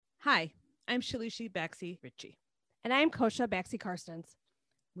Hi, I'm Shalushi Baxi Ritchie. And I'm Kosha Baxi Karstens.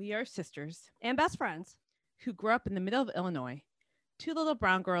 We are sisters and best friends who grew up in the middle of Illinois, two little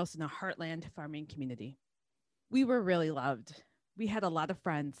brown girls in a heartland farming community. We were really loved. We had a lot of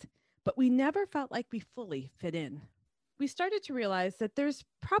friends, but we never felt like we fully fit in. We started to realize that there's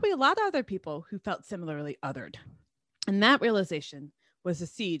probably a lot of other people who felt similarly othered. And that realization was the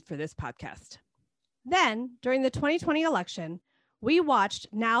seed for this podcast. Then, during the 2020 election, we watched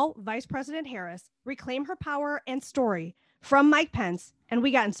now Vice President Harris reclaim her power and story from Mike Pence, and we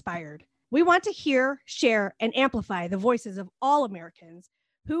got inspired. We want to hear, share, and amplify the voices of all Americans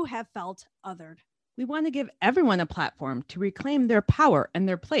who have felt othered. We want to give everyone a platform to reclaim their power and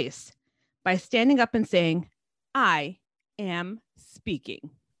their place by standing up and saying, I am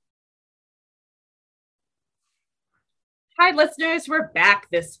speaking. Hi, listeners. We're back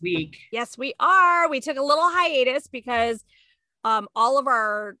this week. Yes, we are. We took a little hiatus because all of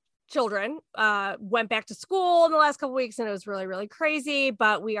our children went back to school in the last couple of weeks, and it was really, really crazy.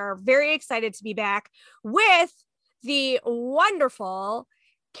 But we are very excited to be back with the wonderful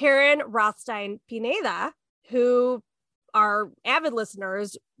Karen Rothstein Pineda, who our avid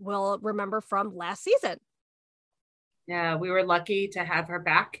listeners will remember from last season. Yeah, we were lucky to have her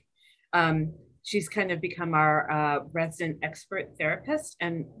back. She's kind of become our resident expert therapist,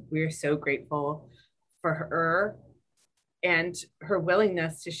 and we're so grateful for her and her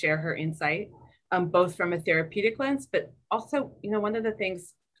willingness to share her insight, both from a therapeutic lens, but also, one of the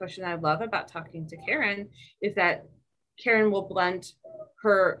things Kosha and I love about talking to Karen is that Karen will blend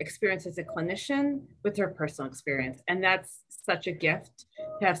her experience as a clinician with her personal experience. And that's such a gift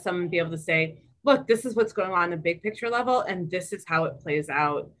to have someone be able to say, look, this is what's going on in a big picture level, and this is how it plays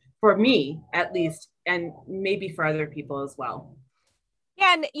out for me, at least, and maybe for other people as well.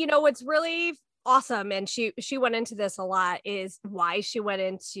 Yeah, and what's really awesome, and she went into this a lot, is why she went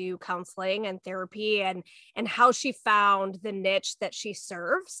into counseling and therapy and how she found the niche that she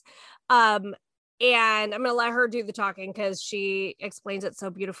serves. And I'm going to let her do the talking because she explains it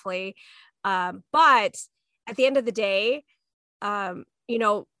so beautifully. But at the end of the day,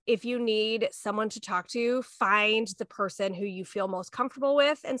 if you need someone to talk to, find the person who you feel most comfortable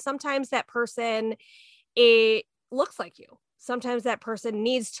with. And sometimes that person, it looks like you. Sometimes that person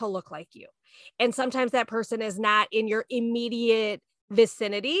needs to look like you. And sometimes that person is not in your immediate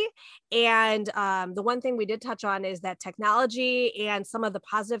vicinity. And the one thing we did touch on is that technology and some of the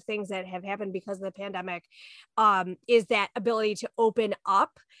positive things that have happened because of the pandemic is that ability to open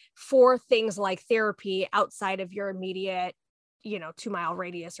up for things like therapy outside of your immediate 2-mile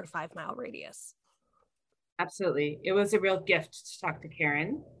radius or 5-mile radius. Absolutely. It was a real gift to talk to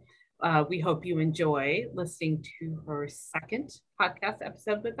Karen. We hope you enjoy listening to her second podcast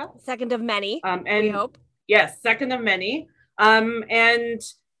episode with us. Second of many, and we hope. Yes, second of many. And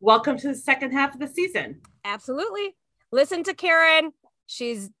welcome to the second half of the season. Absolutely. Listen to Karen.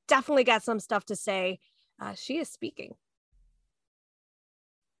 She's definitely got some stuff to say. She is speaking.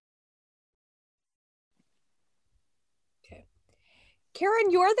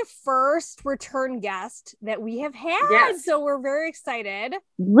 Karen, you're the first return guest that we have had, yes. So we're very excited.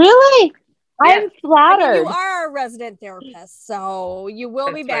 Really? I'm flattered. You are a resident therapist, so you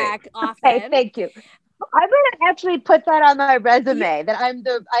will be back often. Okay, thank you. I'm going to actually put that on my resume that I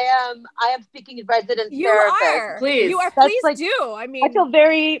am speaking resident therapist. Are. Please. You are. Please do. I mean, I feel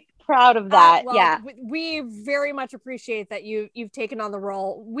very proud of that. Yeah. We very much appreciate that you've taken on the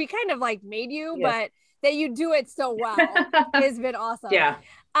role. We kind of made you, but that you do it so well has been awesome. Yeah.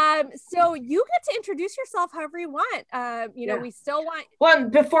 So you get to introduce yourself however you want. We still want. Well,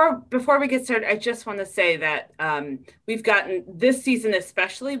 before we get started, I just want to say that we've gotten this season,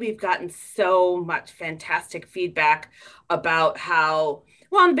 especially, we've gotten so much fantastic feedback about how,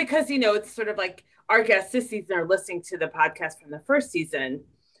 well, because, it's sort of like our guests this season are listening to the podcast from the first season.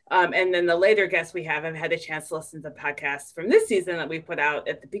 And then the later guests we have had a chance to listen to the podcast from this season that we put out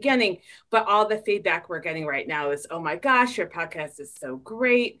at the beginning. But all the feedback we're getting right now is, oh my gosh, your podcast is so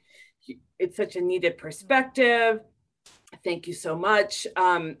great. It's such a needed perspective. Thank you so much.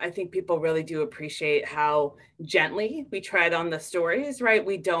 I think people really do appreciate how gently we tread on the stories, right?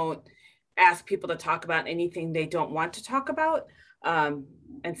 We don't ask people to talk about anything they don't want to talk about. And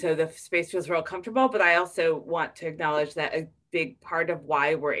so the space feels real comfortable, but I also want to acknowledge that a big part of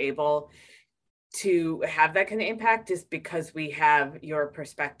why we're able to have that kind of impact is because we have your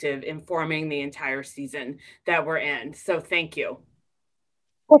perspective informing the entire season that we're in. So thank you.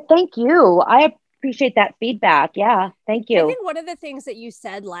 Well, thank you. I appreciate that feedback. Yeah, thank you. I think one of the things that you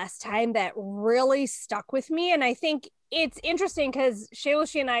said last time that really stuck with me, and I think it's interesting because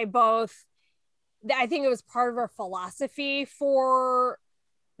Shaylushi and I both, I think it was part of our philosophy for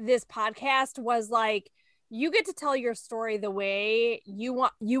this podcast was like, you get to tell your story the way you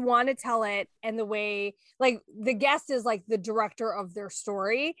want to tell it, and the way, like, the guest is like the director of their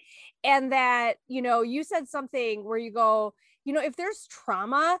story. And that, you know, you said something where you go, you know, if there's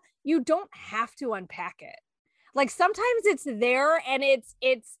trauma, you don't have to unpack it. Like, sometimes it's there and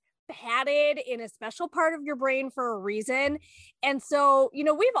it's padded in a special part of your brain for a reason. And so, you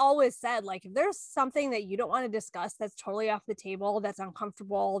know, we've always said, like, if there's something that you don't want to discuss, that's totally off the table, that's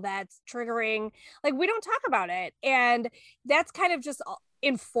uncomfortable, that's triggering, like, we don't talk about it. And that's kind of just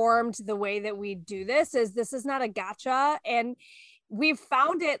informed the way that we do this. This is not a gotcha. And we've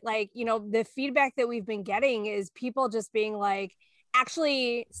found it, like, you know, the feedback that we've been getting is people just being like,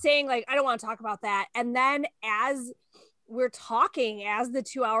 actually saying, like, I don't want to talk about that. And then as we're talking, as the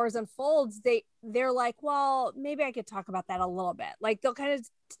 2 hours unfolds, they're like, well, maybe I could talk about that a little bit. Like, they'll kind of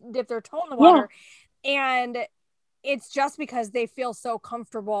dip their toe in the water. And it's just because they feel so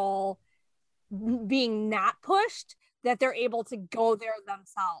comfortable being not pushed that they're able to go there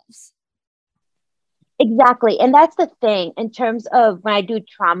themselves. Exactly. And that's the thing in terms of when I do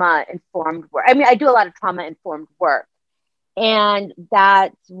trauma informed work. I mean, I do a lot of trauma informed work. And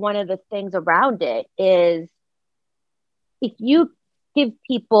that's one of the things around it is, if you give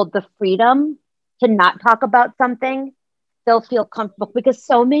people the freedom to not talk about something, they'll feel comfortable, because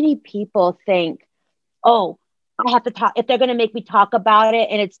so many people think, oh, I have to talk, if they're going to make me talk about it,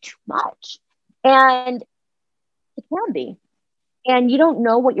 and it's too much. And it can be. And you don't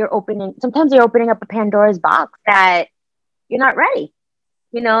know what you're opening. Sometimes you're opening up a Pandora's box that you're not ready,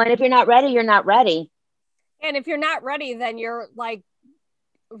 you know, and if you're not ready, you're not ready. And if you're not ready, then you're like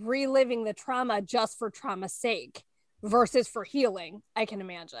reliving the trauma just for trauma's sake versus for healing, I can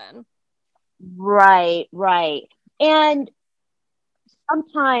imagine. Right. And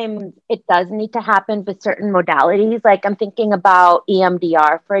sometimes it does need to happen with certain modalities. Like, I'm thinking about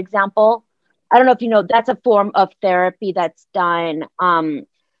EMDR, for example. I don't know if you know, that's a form of therapy that's done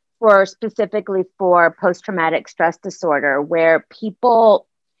specifically for post-traumatic stress disorder, where people,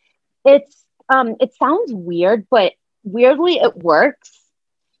 it sounds weird, but weirdly it works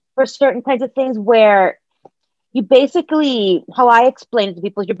for certain kinds of things, where you basically, how I explain it to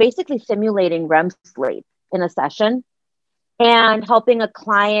people, you're basically simulating REM sleep in a session and helping a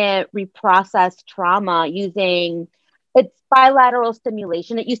client reprocess trauma using, it's bilateral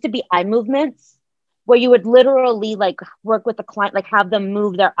stimulation. It used to be eye movements, where you would literally like work with the client, like have them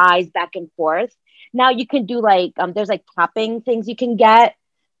move their eyes back and forth. Now you can do like, there's like tapping things you can get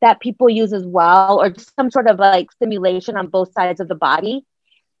that people use as well, or just some sort of like stimulation on both sides of the body.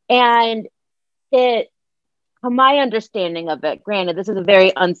 And my understanding of it, granted, this is a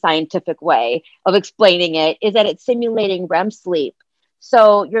very unscientific way of explaining it, is that it's simulating REM sleep.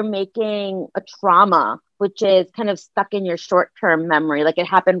 So you're making a trauma, which is kind of stuck in your short-term memory, like it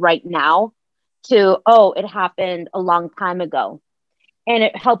happened right now, to, oh, it happened a long time ago. And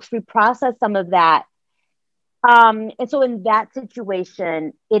it helps reprocess some of that. And so in that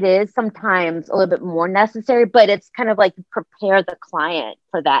situation, it is sometimes a little bit more necessary, but it's kind of like prepare the client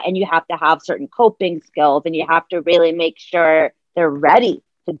for that. And you have to have certain coping skills, and you have to really make sure they're ready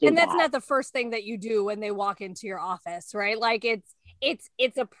to do that. And that's not the first thing that you do when they walk into your office, right? Like it's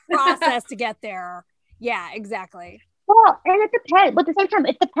a process to get there. Yeah, exactly. Well, and it depends, but at the same time,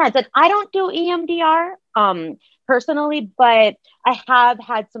 it depends. And I don't do EMDR personally, but I have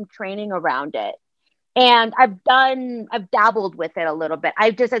had some training around it. And I've dabbled with it a little bit.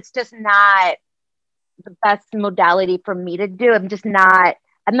 It's just not the best modality for me to do. I'm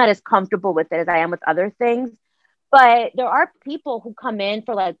not as comfortable with it as I am with other things. But there are people who come in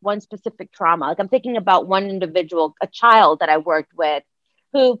for like one specific trauma. Like, I'm thinking about one individual, a child that I worked with,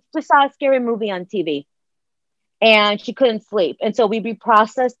 who just saw a scary movie on TV and she couldn't sleep. And so we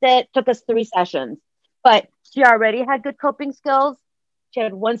reprocessed it. Took us 3 sessions, but she already had good coping skills. She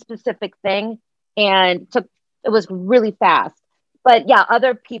had one specific thing. And it was really fast. But yeah,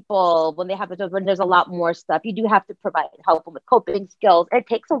 other people, when there's a lot more stuff, you do have to provide help with coping skills. It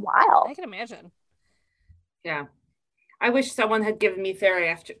takes a while. I can imagine. Yeah. I wish someone had given me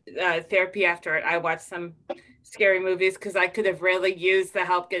therapy after it. I watched some scary movies, because I could have really used the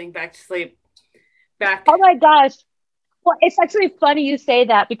help getting back to sleep. Oh my gosh. Well, it's actually funny you say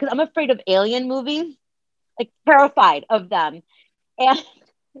that, because I'm afraid of alien movies, like terrified of them. And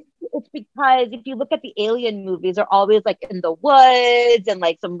it's because if you look at the alien movies, they're always like in the woods and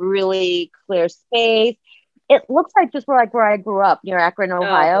like some really clear space. It looks like just where I grew up, near Akron,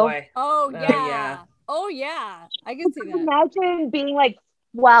 Ohio. Oh, boy. Oh yeah. Oh yeah. I can see that. Imagine being like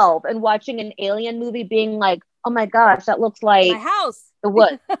 12 and watching an alien movie, being like, oh my gosh, that looks like my house. The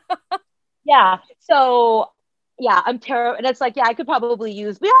woods. Yeah. So yeah, I'm terrible. And it's like, yeah, I could probably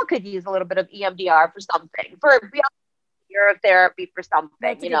we all could use a little bit of EMDR for something. We all year of therapy for something,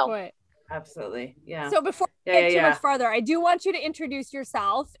 That's a good point. Absolutely. Yeah. So before we get too much farther, I do want you to introduce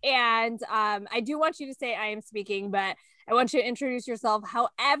yourself. And I do want you to say I am speaking, but I want you to introduce yourself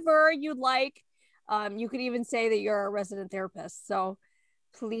however you'd like. You could even say that you're a resident therapist. So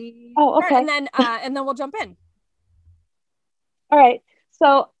please. Oh, okay. And then we'll jump in. All right.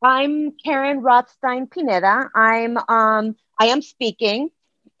 So I'm Karen Rothstein Pineda. I am speaking,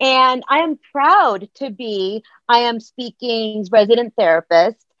 and I am proud to be I Am Speaking's resident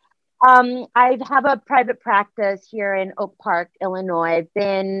therapist. I have a private practice here in Oak Park, Illinois. I've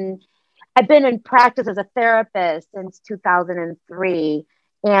been in practice as a therapist since 2003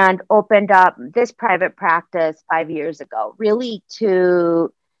 and opened up this private practice 5 years ago, really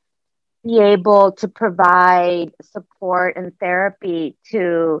to be able to provide support and therapy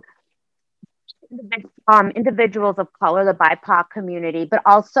to individuals of color, the BIPOC community, but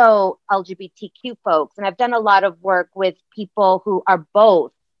also LGBTQ folks. And I've done a lot of work with people who are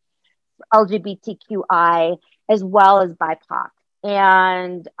both LGBTQI as well as BIPOC.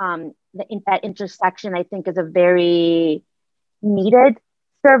 And that intersection, I think, is a very needed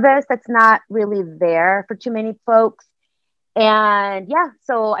service that's not really there for too many folks. And yeah,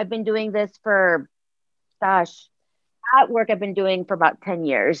 so I've been doing this for, at work I've been doing for about 10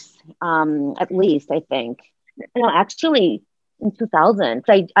 years, at least, I think. No, actually in 2000.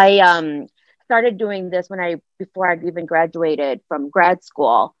 I started doing this before I'd even graduated from grad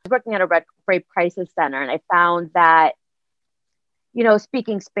school. I was working at a rape crisis center, and I found that,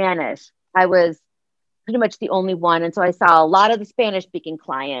 speaking Spanish, I was pretty much the only one. And so I saw a lot of the Spanish speaking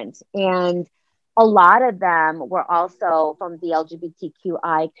clients, and a lot of them were also from the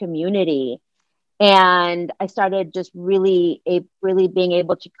LGBTQI community. And I started just really being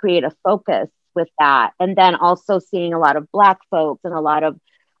able to create a focus with that. And then also seeing a lot of Black folks and a lot of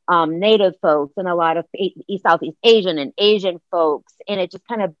Native folks and a lot of Southeast Asian and Asian folks. And it just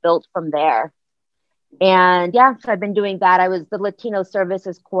kind of built from there. And yeah, so I've been doing that. I was the Latino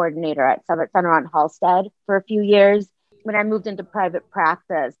services coordinator at Center on Halstead for a few years. When I moved into private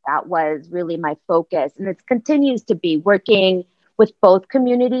practice, that was really my focus. And it continues to be working with both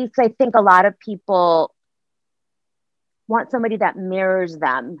communities. I think a lot of people want somebody that mirrors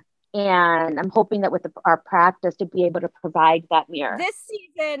them. And I'm hoping that with our practice to be able to provide that mirror. This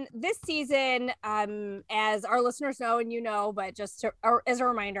season, as our listeners know, and but just as a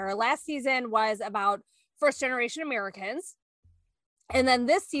reminder, last season was about first generation Americans. And then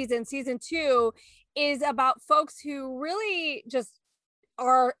this season 2, is about folks who really just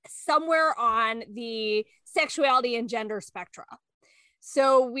are somewhere on the sexuality and gender spectrum.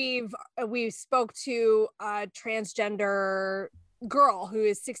 So we've spoke to a transgender girl who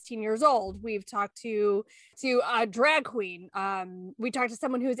is 16 years old. We've talked to a drag queen. We talked to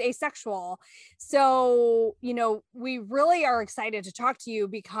someone who's asexual. So, we really are excited to talk to you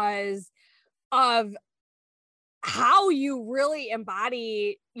because of how you really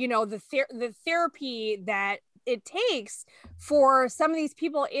embody, the therapy that it takes for some of these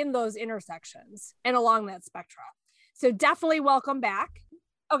people in those intersections and along that spectrum. So definitely welcome back.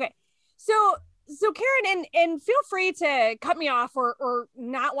 Okay. So Karen, and feel free to cut me off or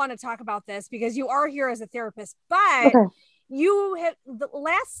not want to talk about this because you are here as a therapist, but okay. You have the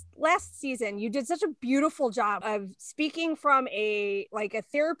last season, you did such a beautiful job of speaking from a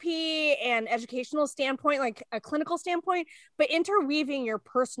therapy and educational standpoint, like a clinical standpoint, but interweaving your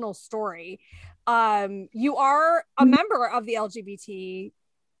personal story. You are a member of the LGBTQIA+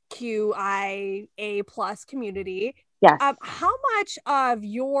 community. Yes. How much of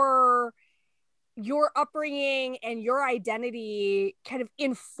your upbringing and your identity kind of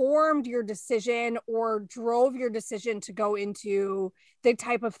informed your decision or drove your decision to go into the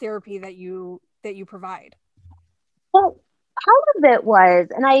type of therapy that you provide? Well, part of it was,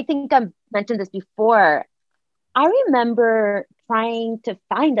 and I think I've mentioned this before, I remember trying to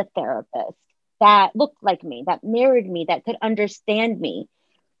find a therapist that looked like me, that mirrored me, that could understand me.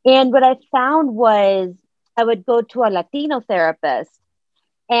 And what I found was I would go to a Latino therapist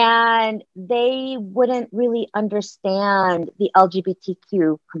and they wouldn't really understand the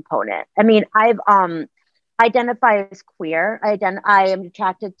LGBTQ component. I mean, I've identify as queer. I am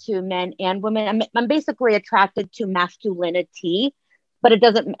attracted to men and women. I'm basically attracted to masculinity, but it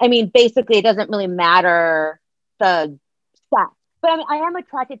doesn't really matter the sex. But I am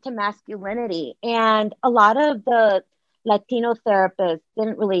attracted to masculinity. And a lot of the Latino therapists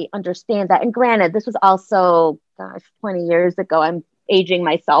didn't really understand that. And granted, this was also, 20 years ago. I'm aging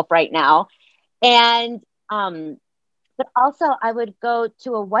myself right now. And, but also I would go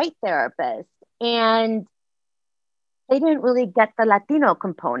to a white therapist and they didn't really get the Latino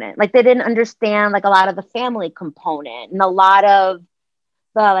component. Like they didn't understand like a lot of the family component and a lot of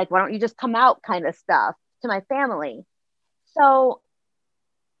the like, why don't you just come out kind of stuff to my family. So,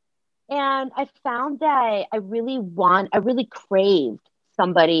 and I found that I really craved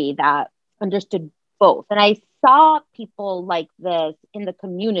somebody that understood both. And I saw people like this in the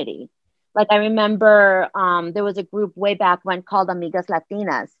community. Like I remember there was a group way back when called Amigas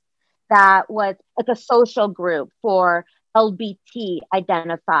Latinas that was like a social group for LBT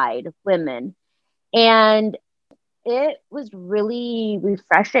identified women. And it was really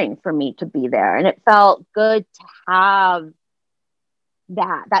refreshing for me to be there. And it felt good to have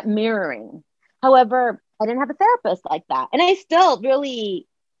that mirroring. However, I didn't have a therapist like that. And I still really,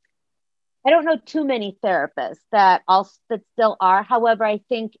 I don't know too many therapists that still are. However, I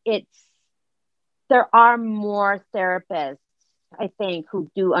think there are more therapists, I think,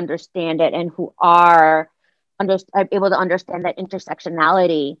 who do understand it and who are able to understand that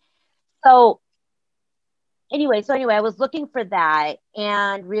intersectionality. So anyway, I was looking for that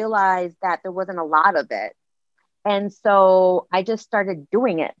and realized that there wasn't a lot of it. And so I just started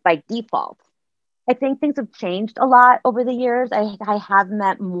doing it by default. I think things have changed a lot over the years. I have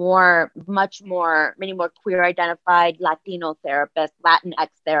met many more queer identified Latino therapists, Latinx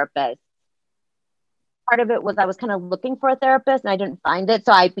therapists. Part of it was I was kind of looking for a therapist and I didn't find it.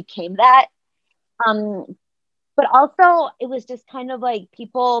 So I became that. But also it was just kind of like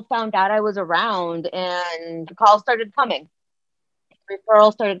people found out I was around and the calls started coming.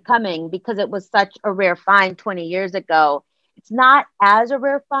 Referrals started coming because it was such a rare find 20 years ago. It's not as a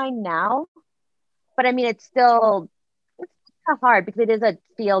rare find now, but I mean, it's kind of hard because it is a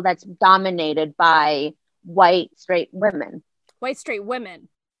field that's dominated by white, straight women. White, straight women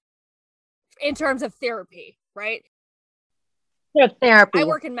in terms of therapy, right? Therapy. I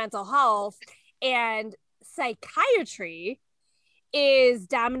work in mental health and psychiatry is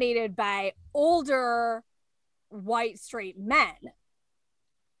dominated by older white, straight men.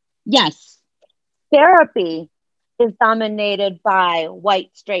 Yes. Therapy is dominated by white,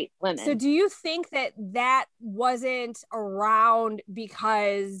 straight women. So do you think that wasn't around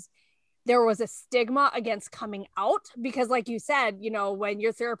because there was a stigma against coming out? Because like you said, you know, when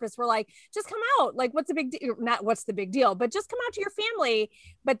your therapists were like, just come out, like, what's the big deal? Not what's the big deal, but just come out to your family.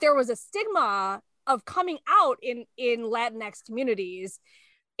 But there was a stigma of coming out in Latinx communities.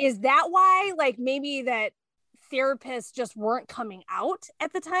 Is that why, like, maybe that therapists just weren't coming out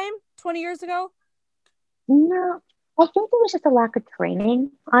at the time 20 years ago? No, I think it was just a lack of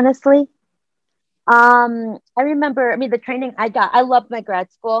training, honestly. I remember, the training I got, I loved my grad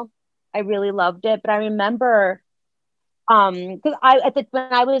school. I really loved it, but I remember, because I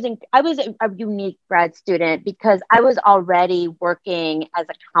was a unique grad student because I was already working as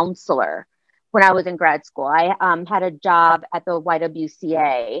a counselor when I was in grad school. I had a job at the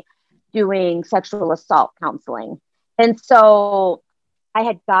YWCA doing sexual assault counseling. And so I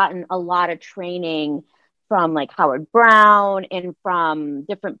had gotten a lot of training from like Howard Brown and from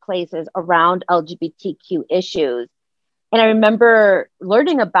different places around LGBTQ issues. And I remember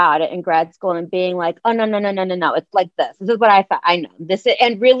learning about it in grad school and being like, oh, no. It's like this. This is what I thought. I know this.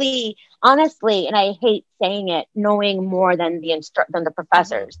 And really, honestly, and I hate saying it, knowing more than the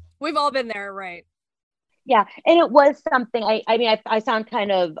professors. We've all been there, right? Yeah. And it was something, I sound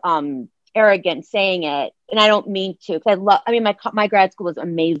kind of arrogant saying it, and I don't mean to, because my grad school was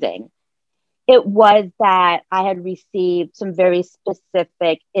amazing. It was that I had received some very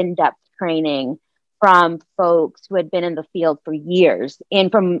specific in-depth training from folks who had been in the field for years.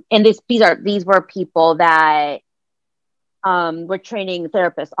 And these were people that were training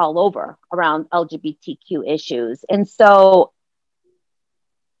therapists all over around LGBTQ issues. And so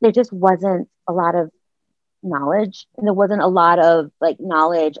there just wasn't a lot of knowledge, and there wasn't a lot of like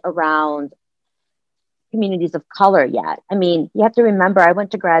knowledge around communities of color yet. I mean, you have to remember, I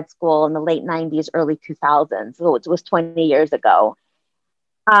went to grad school in the late 90s, early 2000s. So it was 20 years ago.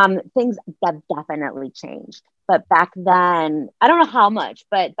 Things have definitely changed. But back then, I don't know how much,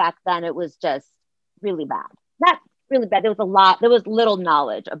 but back then it was just really bad. Not really bad. There was little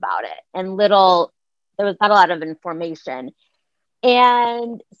knowledge about it, and there was not a lot of information.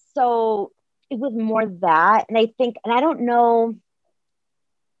 And so it was more that. And I don't know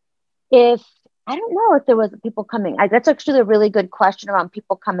if there was people coming. That's actually a really good question around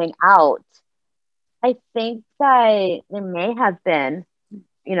people coming out. I think that there may have been,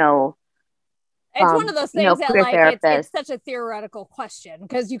 it's one of those things that like it's such a theoretical question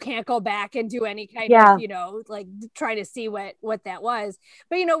because you can't go back and do any kind of like try to see what that was.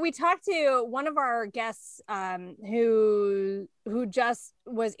 But we talked to one of our guests who just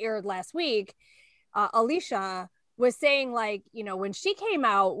was aired last week, Alicia was saying, like, you know, when she came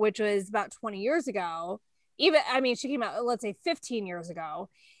out, which was about 20 years ago, even, I mean, she came out, let's say 15 years ago.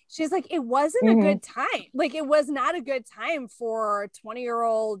 She's like, it wasn't a good time. Like, it was not a good time for a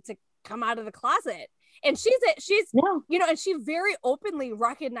 20-year-old to come out of the closet. And she's, you know, and she very openly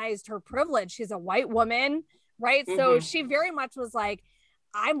recognized her privilege. She's a white woman, right? So she very much was like,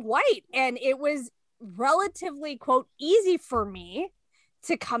 I'm white. And it was relatively, quote, easy for me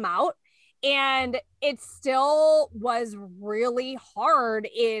to come out. And it still was really hard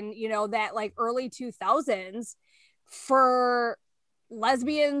in, you know, that like early 2000s for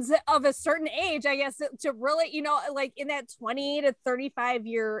lesbians of a certain age, I guess, to really, you know, like in that 20 to 35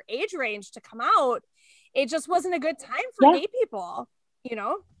 year age range to come out. It just wasn't a good time for gay people, you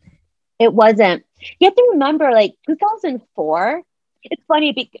know? It wasn't. You have to remember, like 2004, it's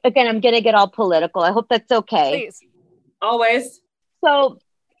funny, again, I'm going to get all political. I hope that's okay. Please. Always. So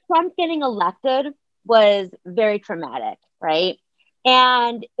Trump getting elected was very traumatic, right?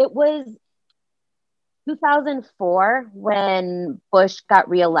 And it was 2004 when Bush got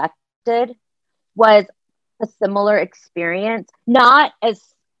reelected was a similar experience. Not as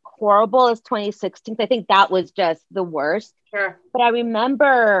horrible as 2016. I think that was just the worst. Sure. But I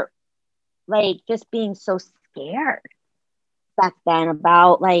remember like just being so scared back then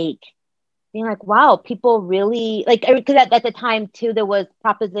about like being like, wow, people really like, because at the time too, there was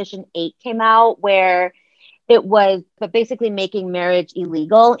Proposition 8 came out where it was but basically making marriage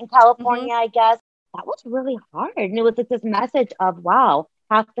illegal in California, I guess. That was really hard. And it was like this message of, wow,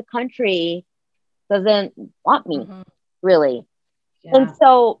 half the country doesn't want me, really. Yeah. And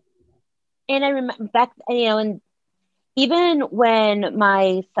so, and I remember back, you know, and even when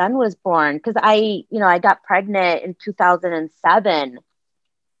my son was born, because I got pregnant in 2007,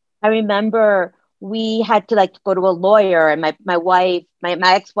 I remember we had to like go to a lawyer, and my wife, my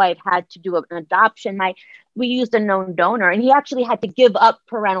ex-wife had to do an adoption. We used a known donor, and he actually had to give up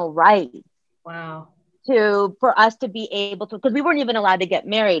parental rights. Wow. For us to be able to, because we weren't even allowed to get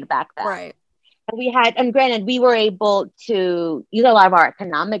married back then. Right. And granted, we were able to use a lot of our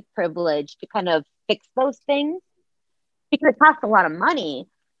economic privilege to kind of fix those things because it cost a lot of money,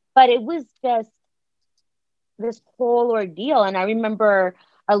 but it was just this whole ordeal. And I remember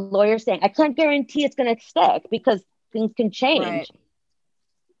a lawyer saying, I can't guarantee it's going to stick because things can change. Right.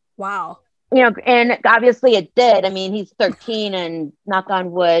 Wow. You know, and obviously it did. I mean, he's 13 and knock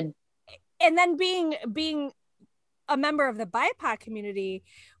on wood. And then being a member of the BIPOC community,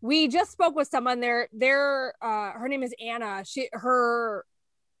 we just spoke with someone there. Her name is Anna. Her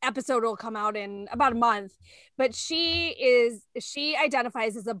episode will come out in about a month, but she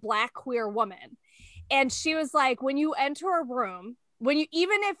identifies as a Black queer woman. And she was like, when you enter a room,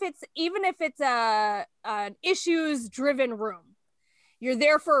 even if it's an issues driven room, you're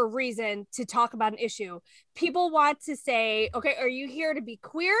there for a reason to talk about an issue. People want to say, okay, are you here to be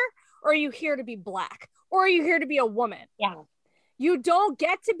queer? Or are you here to be Black? Or are you here to be a woman? Yeah. You don't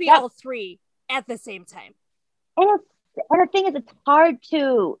get to be all three at the same time. And the thing is, it's hard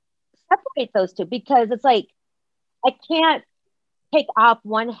to separate those two because it's like, I can't take off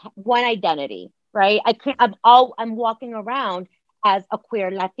one identity, right? I can't, I'm walking around as a queer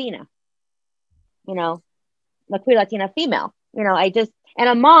Latina, you know, a queer Latina female, you know, and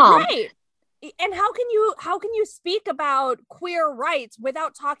a mom. Right. And how can you speak about queer rights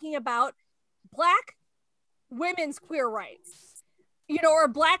without talking about Black women's queer rights, you know, or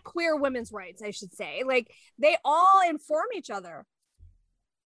Black queer women's rights, I should say. Like, they all inform each other.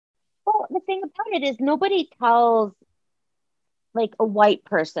 Well, the thing about it is nobody tells like a white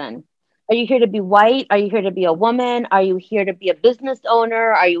person, are you here to be white? Are you here to be a woman? Are you here to be a business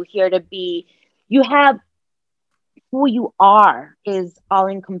owner? Are you here to be, you have who you are is all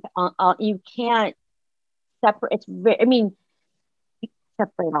in, you can't separate.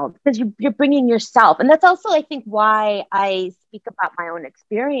 Separate all because you're bringing yourself. And that's also, I think, why I speak about my own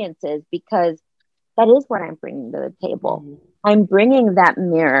experiences, because that is what I'm bringing to the table. I'm bringing that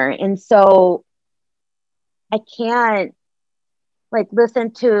mirror. And so I can't like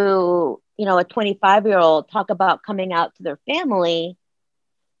listen to, you know, a 25-year-old talk about coming out to their family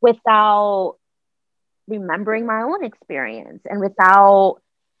without remembering my own experience and without,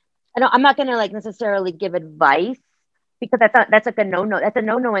 I'm not going to like necessarily give advice because that's like a no-no. That's a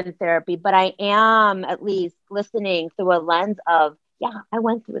no-no in therapy, but I am at least listening through a lens of, yeah, I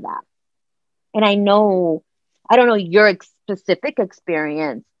went through that. And I don't know your specific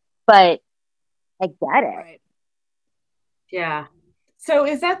experience, but I get it. Right. Yeah. So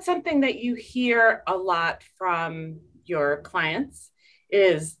is that something that you hear a lot from your clients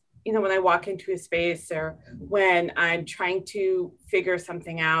is, you know, when I walk into a space or when I'm trying to figure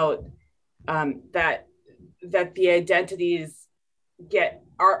something out, that that the identities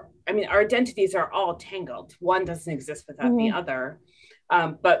our identities are all tangled. One doesn't exist without the other.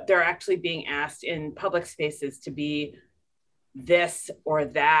 But they're actually being asked in public spaces to be this or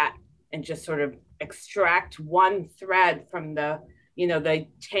that, and just sort of extract one thread from the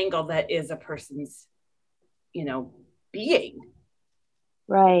tangle that is a person's, being.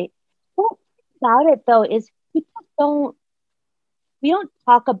 Right. Well, about it though is we don't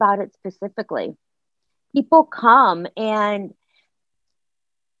talk about it specifically. People come and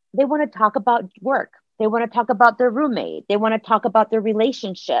they want to talk about work. They want to talk about their roommate. They want to talk about their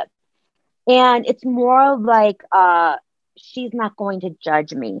relationship. And it's more like, she's not going to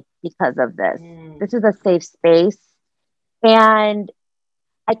judge me because of this. This is a safe space. And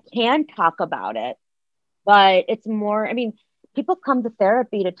I can talk about it, but it's more, people come to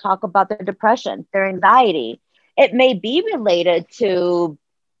therapy to talk about their depression, their anxiety. It may be related to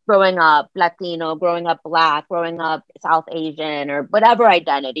growing up Latino, growing up Black, growing up South Asian, or whatever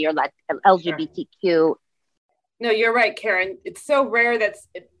identity, or like LGBTQ. Sure. No, you're right, Karen. It's so rare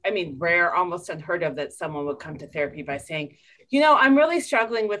rare, almost unheard of, that someone would come to therapy by saying, I'm really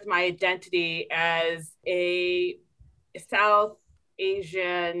struggling with my identity as a South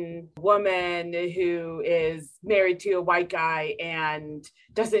Asian woman who is married to a white guy and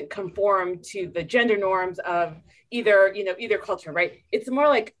doesn't conform to the gender norms of either culture, right? It's more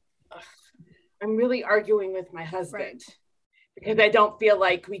like, I'm really arguing with my husband because I don't feel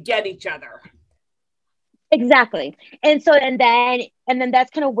like we get each other. Exactly. And so, and then that's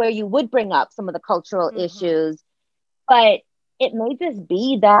kind of where you would bring up some of the cultural issues, but it may just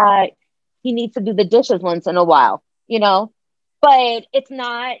be that he needs to do the dishes once in a while, but it's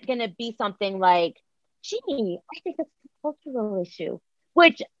not going to be something like, gee, I think it's a cultural issue,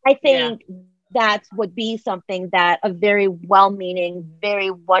 which I think that would be something that a very well-meaning,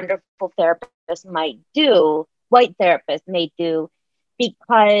 very wonderful therapist might do, white therapist may do,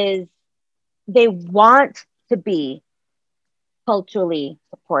 because they want to be culturally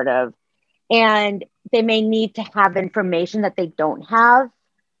supportive, and they may need to have information that they don't have,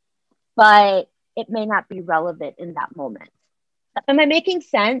 but it may not be relevant in that moment. Am I making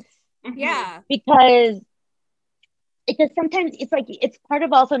sense? Yeah. Because sometimes it's like, it's part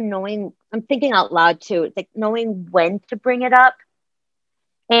of also knowing, I'm thinking out loud too, it's like knowing when to bring it up,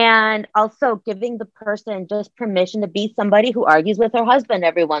 and also giving the person just permission to be somebody who argues with her husband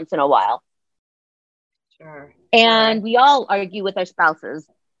every once in a while. Sure. And we all argue with our spouses.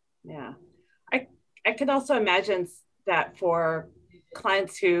 Yeah. I could also imagine that for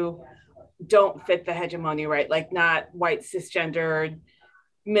clients who don't fit the hegemony, right? Like not white, cisgendered,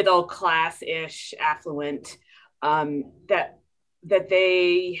 middle class-ish, affluent, that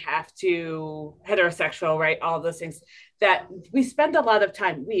they have to heterosexual, right? All those things that we spend a lot of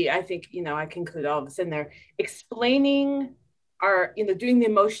time. I think, I can include all of us in there, explaining doing the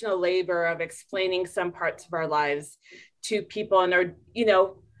emotional labor of explaining some parts of our lives to people, and our,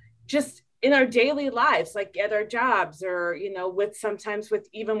 just in our daily lives, like at our jobs, or, sometimes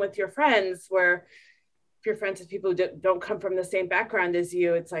even with your friends, where if you're friends with people who don't come from the same background as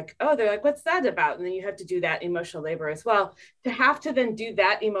you, it's like, oh, they're like, what's that about? And then you have to do that emotional labor as well. To have to then do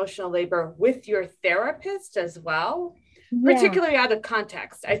that emotional labor with your therapist as well, particularly out of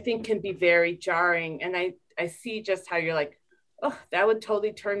context, I think can be very jarring. And I see just how you're like, oh, that would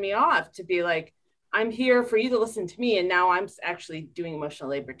totally turn me off, to be like, I'm here for you to listen to me, and now I'm actually doing emotional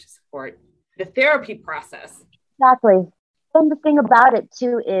labor to support the therapy process. Exactly. And the thing about it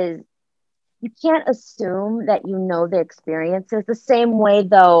too is, you can't assume that you know the experiences. The same way,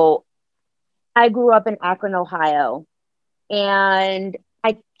 though, I grew up in Akron, Ohio, and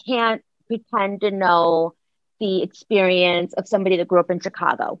I can't pretend to know the experience of somebody that grew up in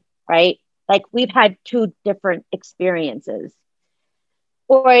Chicago, right? Like, we've had two different experiences.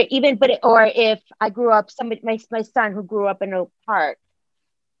 Or if I grew up, my son who grew up in Oak Park,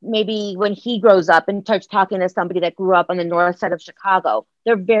 maybe when he grows up and starts talking to somebody that grew up on the north side of Chicago,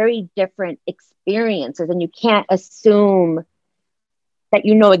 they're very different experiences, and you can't assume that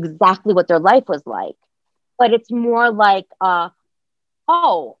you know exactly what their life was like. But it's more like, I'm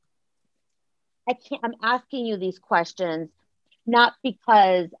asking you these questions not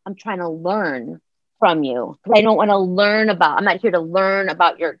because I'm trying to learn from you, because I don't want to I'm not here to learn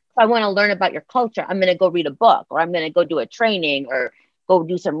about I want to learn about your culture. I'm going to go read a book, or I'm going to go do a training, or go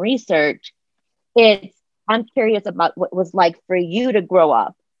do some research. I'm curious about what it was like for you to grow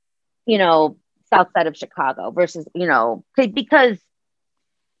up, south side of Chicago versus, because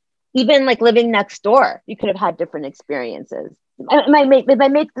even like living next door, you could have had different experiences. Does that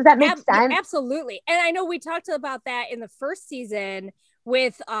make sense? Absolutely. And I know we talked about that in the first season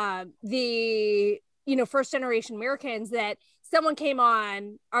with the first generation Americans, that someone came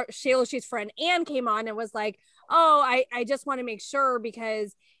on, Shayla She's friend Anne came on and was like, oh, I just want to make sure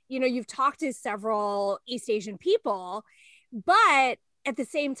because, you've talked to several East Asian people, but at the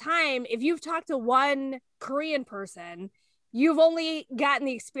same time, if you've talked to one Korean person, you've only gotten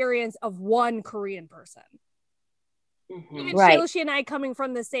the experience of one Korean person. Mm-hmm. Even Right. Shayla and I coming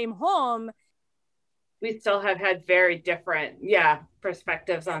from the same home, we still have had very different,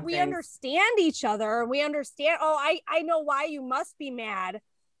 perspectives on we things. understand each other. We understand, I know why you must be mad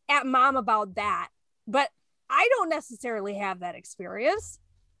at mom about that, but I don't necessarily have that experience.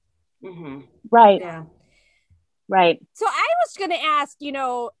 Mm-hmm. Right. Yeah. Right. So I was going to ask,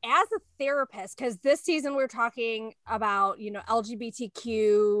 as a therapist, because this season we're talking about,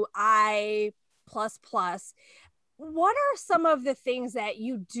 LGBTQI++, what are some of the things that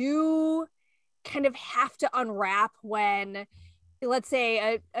you do kind of have to unwrap when, let's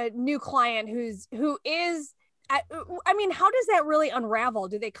say, a new client who is, how does that really unravel?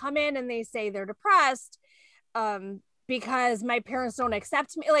 Do they come in and they say they're depressed because my parents don't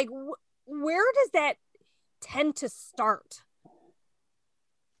accept me? Like, where does that tend to start?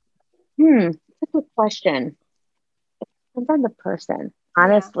 That's a good question. It depends on the person,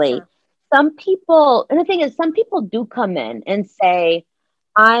 honestly. Yeah, sure. Some people, and the thing is, some people do come in and say,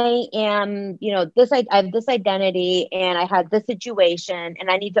 I am, I have this identity and I had this situation and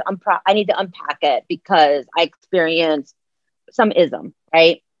I need to unpack it because I experienced some ism,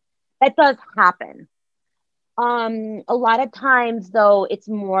 right? That does happen. A lot of times though, it's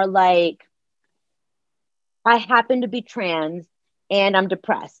more like, I happen to be trans and I'm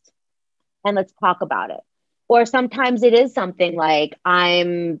depressed and let's talk about it. Or sometimes it is something like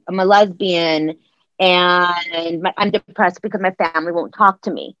I'm a lesbian and I'm depressed because my family won't talk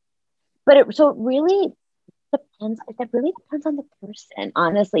to me. But it really depends. It really depends on the person,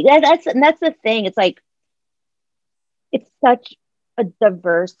 honestly. That's the thing. It's like, it's such a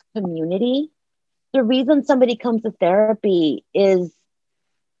diverse community. The reason somebody comes to therapy is,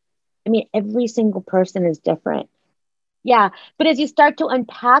 every single person is different. Yeah. But as you start to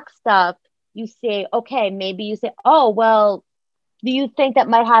unpack stuff, you say, okay, maybe you say, oh, well, do you think that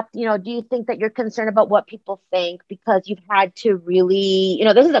do you think that you're concerned about what people think because you've had to really,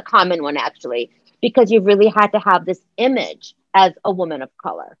 this is a common one actually, because you've really had to have this image as a woman of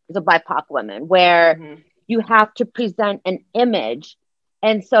color, as a BIPOC woman, where you have to present an image.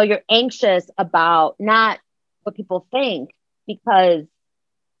 And so you're anxious about not what people think because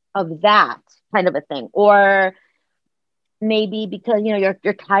of that kind of a thing. Or maybe because,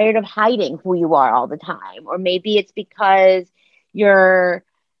 you're tired of hiding who you are all the time. Or maybe it's because you're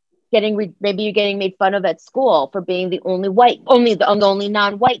getting made fun of at school for being the only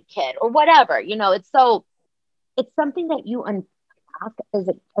non-white kid or whatever, it's something that you unpack as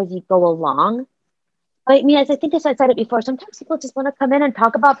you go along. As I think as I said it before, sometimes people just want to come in and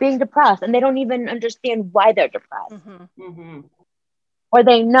talk about being depressed and they don't even understand why they're depressed. Or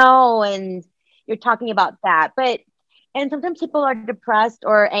they know and you're talking about that. And sometimes people are depressed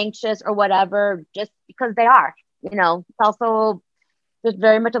or anxious or whatever just because they are. It's also, there's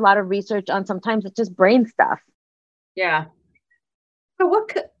very much a lot of research on sometimes it's just brain stuff. Yeah. So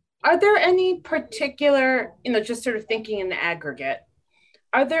are there any particular, just sort of thinking in the aggregate,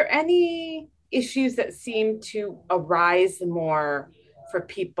 are there any issues that seem to arise more for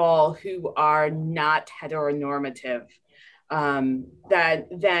people who are not heteronormative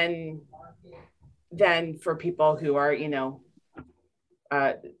than for people who are,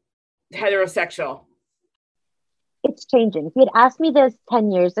 heterosexual? It's changing. If you had asked me this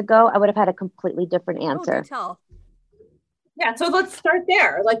 10 years ago, I would have had a completely different answer. Oh, do tell. Yeah, so let's start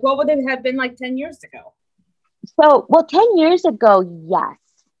there. Like, what would it have been like 10 years ago? So, 10 years ago, yes.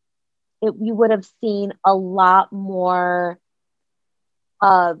 You would have seen a lot more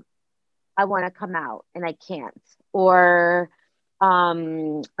of, I want to come out and I can't. Or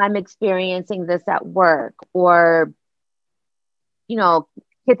I'm experiencing this at work. Or,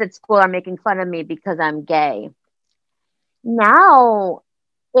 kids at school are making fun of me because I'm gay. Now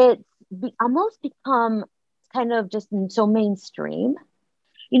it's almost become kind of just so mainstream.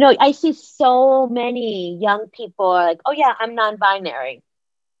 I see so many young people like, oh yeah, I'm non-binary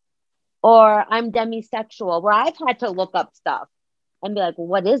or I'm demisexual, where I've had to look up stuff and be like, well,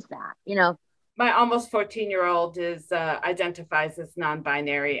 what is that? My almost 14-year-old identifies as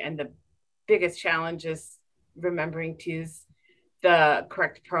non-binary, and the biggest challenge is remembering to use the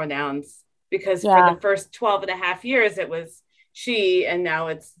correct pronouns. Because for the first 12 and a half years, it was she, and now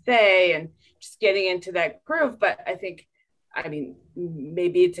it's they, and just getting into that groove. But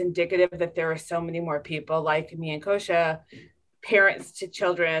maybe it's indicative that there are so many more people like me and Kosha, parents to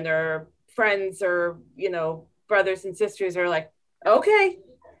children or friends or, brothers and sisters are like, okay,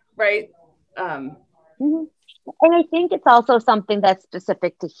 right. Mm-hmm. And I think it's also something that's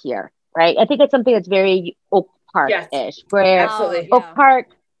specific to here, right? I think it's something that's very Oak Park-ish, yes, where absolutely. Yeah. Oak Park,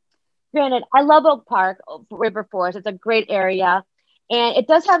 granted, I love Oak Park, River Forest. It's a great area. And it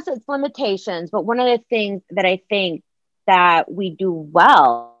does have its limitations, but one of the things that I think that we do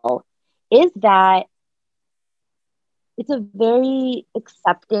well is that it's a very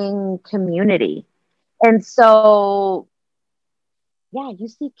accepting community. And so, yeah, you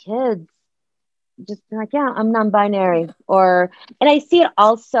see kids just like, yeah, I'm non-binary. And I see it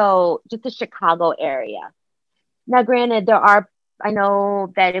also just the Chicago area. Now, granted, I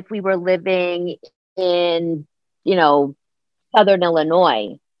know that if we were living in, Southern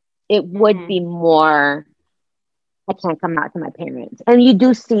Illinois, it would be more, I can't come out to my parents. And you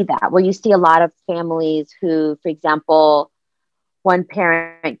do see that, where you see a lot of families who, for example, one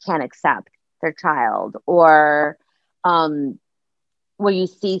parent can't accept their child, or where you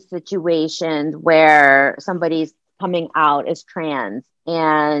see situations where somebody's coming out as trans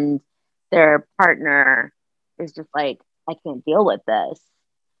and their partner is just like, I can't deal with this.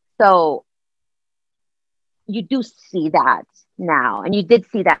 So you do see that now, and you did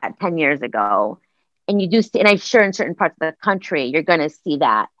see that 10 years ago, and you do see, and I'm sure in certain parts of the country you're going to see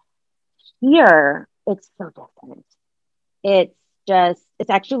that. Here it's so different. It's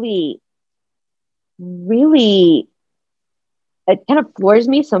actually really, it kind of floors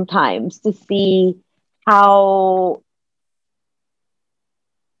me sometimes to see how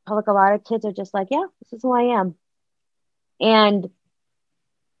like a lot of kids are just like, yeah, this is who I am, and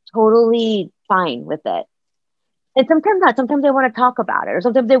totally fine with it. And sometimes not. Sometimes they want to talk about it, or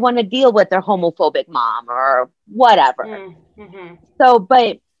sometimes they want to deal with their homophobic mom or whatever. Mm-hmm. So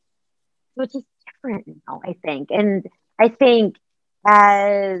it's just different now, I think. And I think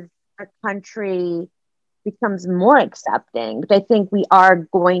as a country becomes more accepting, which I think we are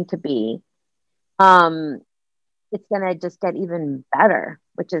going to be, it's going to just get even better,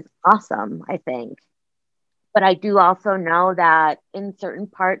 which is awesome, I think. But I do also know that in certain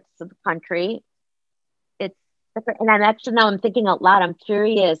parts of the country, it's different. And I'm thinking out loud, I'm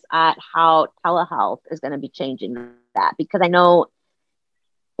curious at how telehealth is going to be changing that, because I know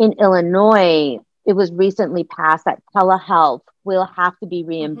in Illinois, it was recently passed that telehealth will have to be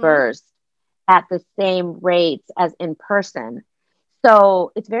reimbursed at the same rates as in person.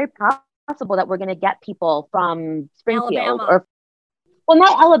 So it's very possible that we're going to get people from Springfield Alabama.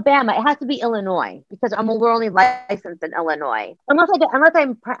 Not Alabama. It has to be Illinois, because we're only licensed in Illinois. Unless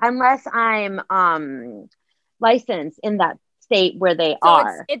I'm licensed in that state where they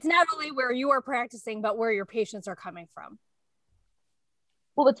are. It's not only where you are practicing, but where your patients are coming from.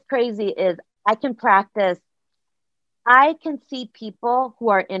 Well, what's crazy is I can see people who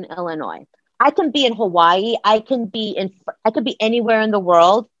are in Illinois. I can be in Hawaii. I could be anywhere in the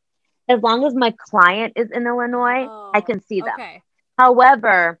world. As long as my client is in Illinois, I can see them. Okay.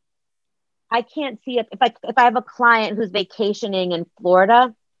 However, I can't see it if I have a client who's vacationing in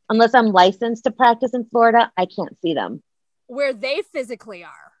Florida. Unless I'm licensed to practice in Florida, I can't see them. Where they physically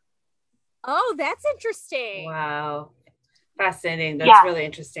are. Oh, that's interesting. Wow. Fascinating. That's really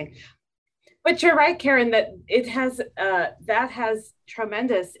interesting. But you're right, Karen, that it has that has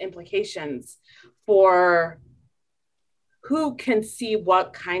tremendous implications for who can see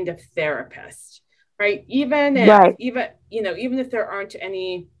what kind of therapist, right? Even if there aren't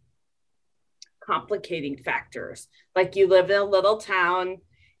any complicating factors, like you live in a little town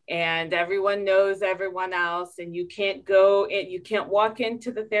and everyone knows everyone else, and you can't walk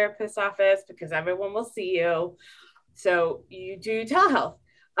into the therapist's office because everyone will see you. So you do telehealth.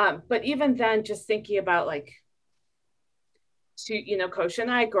 But even then, just thinking about Kosha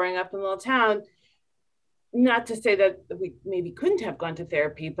and I growing up in a little town, not to say that we maybe couldn't have gone to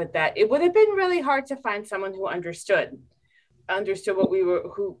therapy, but that it would have been really hard to find someone who understood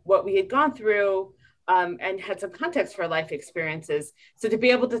what we had gone through, and had some context for life experiences. So to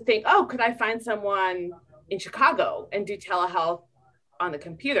be able to think, oh, could I find someone in Chicago and do telehealth on the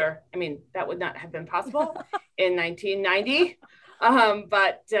computer? I mean, that would not have been possible in 1990.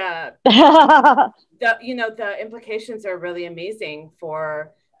 But the implications are really amazing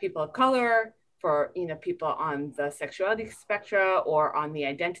for people of color, for people on the sexuality spectrum or on the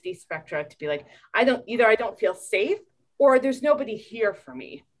identity spectrum, to be like, I don't feel safe, or there's nobody here for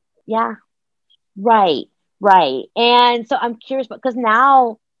me. Yeah, right. And so I'm curious, because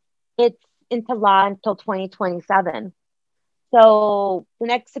now it's into law until 2027. So the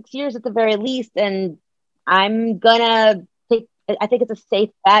next 6 years at the very least, and I'm gonna I think it's a safe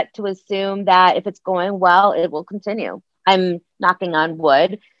bet to assume that if it's going well, it will continue. I'm knocking on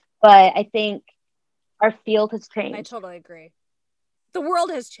wood, but I think our field has changed. I totally agree. The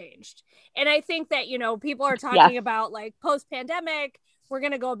world has changed. And I think that, you know, people are talking about like post-pandemic, we're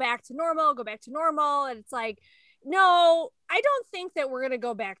going to go back to normal. And it's like, no, I don't think that we're going to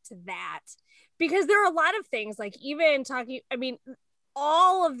go back to that, because there are a lot of things like even talking, I mean,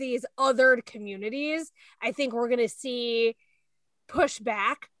 all of these othered communities, I think we're going to see push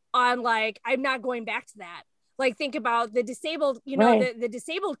back on like, I'm not going back to that. Like think about the disabled, you know, the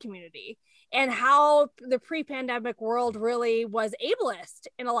disabled community and how the pre-pandemic world really was ableist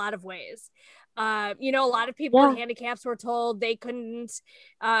in a lot of ways. You know, a lot of people with handicaps were told they couldn't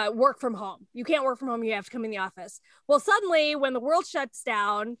work from home. You can't work from home. You have to come in the office. Well, suddenly when the world shuts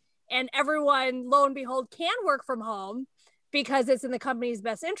down and everyone, lo and behold, can work from home because it's in the company's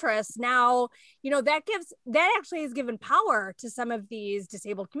best interest. Now, you know, that actually has given power to some of these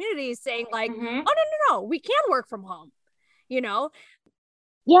disabled communities saying like, oh, no, we can work from home, you know?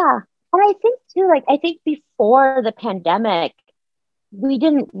 Yeah. And I think too, like, I think before the pandemic, we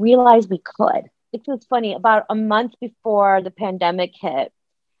didn't realize we could. It was funny, about a month before the pandemic hit,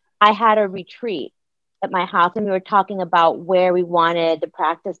 I had a retreat at my house and we were talking about where we wanted the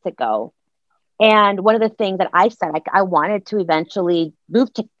practice to go. And one of the things that I said, like, I wanted to eventually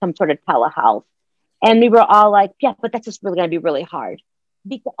move to some sort of telehealth. And we were all like, yeah, but that's just really going to be really hard.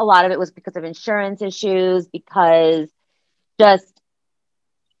 A lot of it was because of insurance issues, because just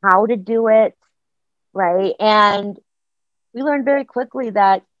how to do it, right? And we learned very quickly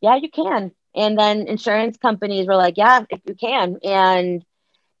that, yeah, you can. And then insurance companies were like, yeah, if you can. And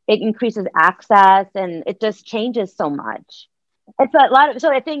it increases access and it just changes so much. It's a lot of,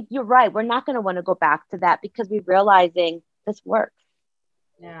 so I think you're right. We're not going to want to go back to that because we're realizing this works.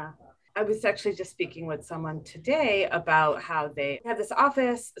 Yeah. I was actually just speaking with someone today about how they have this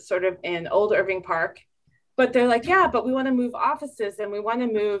office sort of in Old Irving Park, but they're like, yeah, but we want to move offices and we want to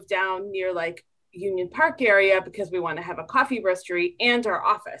move down near like Union Park area because we want to have a coffee roastery and our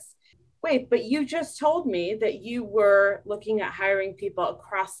office. Wait, but you just told me that you were looking at hiring people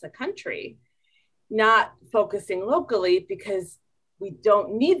across the country, not focusing locally because we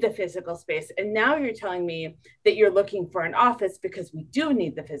don't need the physical space. And now you're telling me that you're looking for an office because we do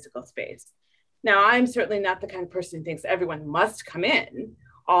need the physical space. Now, I'm certainly not the kind of person who thinks everyone must come in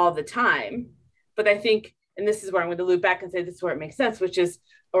all the time, but I think, and this is where I'm going to loop back and say this is where it makes sense, which is,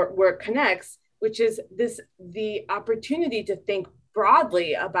 or where it connects, which is this, the opportunity to think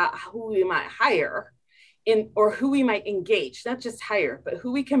broadly about who we might hire in, or who we might engage, not just hire, but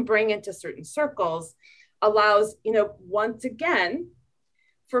who we can bring into certain circles allows, you know, once again,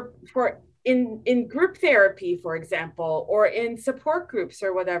 for in group therapy, for example, or in support groups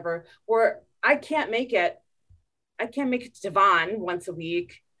or whatever, where I can't make it to Devon once a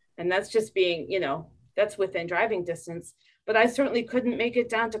week. And that's just being, you know, that's within driving distance, but I certainly couldn't make it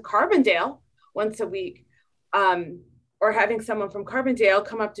down to Carbondale once a week, or having someone from Carbondale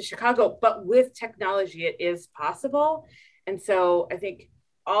come up to Chicago, but with technology, it is possible. And so I think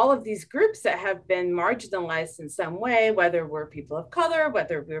all of these groups that have been marginalized in some way, whether we're people of color,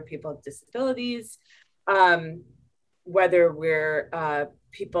 whether we're people with disabilities, whether we're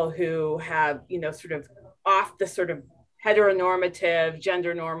people who have, you know, sort of off the sort of heteronormative,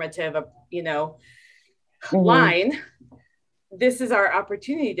 gender normative, you know, line, this is our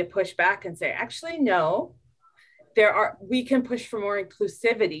opportunity to push back and say, actually, no, we can push for more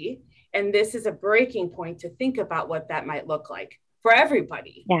inclusivity. And this is a breaking point to think about what that might look like for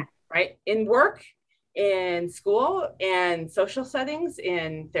everybody, right? In work, in school, in social settings,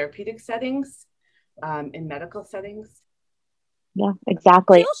 in therapeutic settings, in medical settings. Yeah,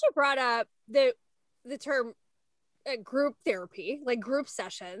 exactly. She also brought up the term group therapy, like group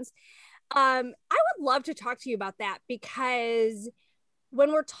sessions. I would love to talk to you about that, because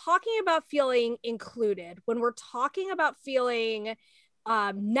when we're talking about feeling included, when we're talking about feeling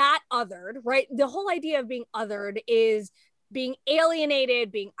not othered, right? The whole idea of being othered is being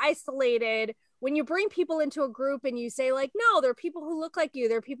alienated, being isolated. When you bring people into a group and you say like, no, there are people who look like you,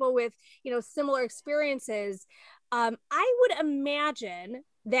 there are people with, you know, similar experiences. I would imagine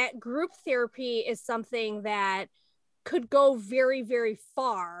that group therapy is something that could go very, very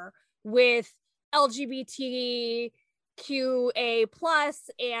far with LGBTQA+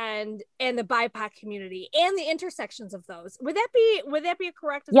 and the BIPOC community and the intersections of those. Would that be a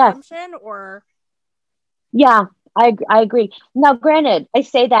correct assumption? Or yeah, I agree. Now, granted, I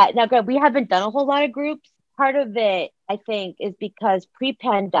say that now, granted, we haven't done a whole lot of groups. Part of it, I think, is because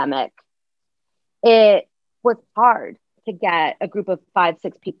pre-pandemic, it was hard to get a group of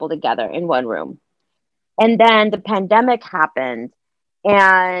 5-6 people together in one room. And then the pandemic happened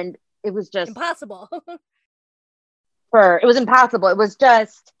and it was just impossible. It was impossible. It was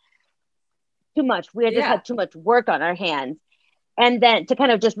just, too much. We had just had too much work on our hands. And then to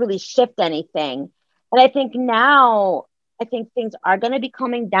kind of just really shift anything. And I think now, I think things are going to be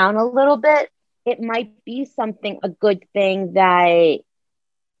coming down a little bit. It might be a good thing that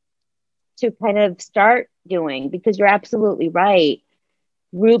to kind of start doing, because you're absolutely right.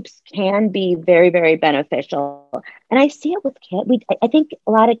 Groups can be very, very beneficial. And I see it with kids. I think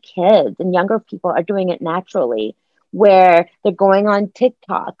a lot of kids and younger people are doing it naturally, where they're going on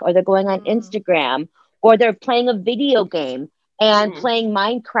TikTok or they're going on Instagram, or they're playing a video game and playing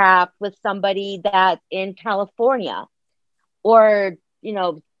Minecraft with somebody that's in California, or, you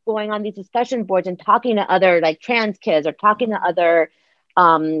know, going on these discussion boards and talking to other like trans kids or talking to other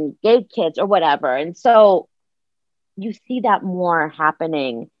gay kids or whatever. And so you see that more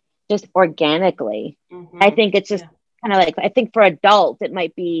happening just organically. I think it's just kind of like, I think for adults, it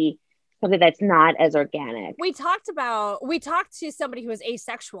might be something that's not as organic. We talked to somebody who was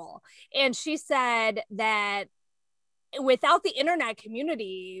asexual, and she said that without the internet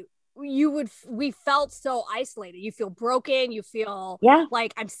community, we felt so isolated. You feel broken. You feel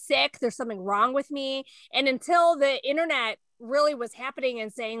like I'm sick. There's something wrong with me. And until the internet really was happening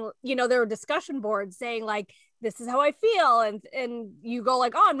and saying, you know, there were discussion boards saying like, this is how I feel. And you go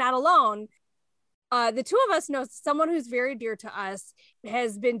like, oh, I'm not alone. The two of us know someone who's very dear to us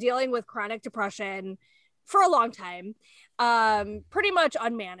has been dealing with chronic depression for a long time, pretty much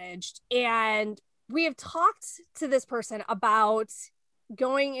unmanaged. And we have talked to this person about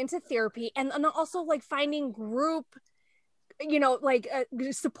going into therapy and also like finding group, you know, like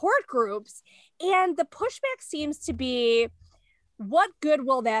support groups. And the pushback seems to be, what good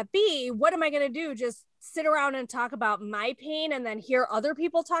will that be? What am I going to do? Just sit around and talk about my pain and then hear other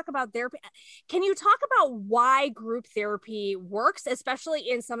people talk about their pain? Can you talk about why group therapy works, especially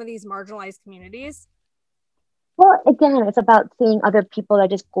in some of these marginalized communities? Well, again, it's about seeing other people that are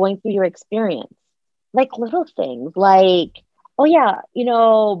just going through your experience. Like little things like, oh yeah, you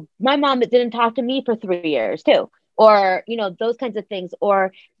know, my mom didn't talk to me for 3 years too. Or, you know, those kinds of things.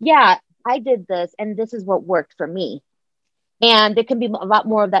 Or, yeah, I did this and this is what worked for me. And there can be a lot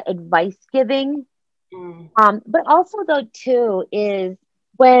more of that advice giving. But also though too, is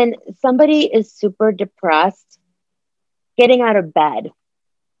when somebody is super depressed, getting out of bed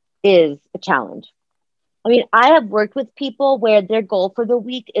is a challenge. I mean, I have worked with people where their goal for the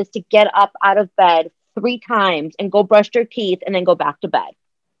week is to get up out of bed 3 times and go brush their teeth and then go back to bed.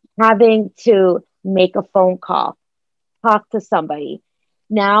 Having to make a phone call, talk to somebody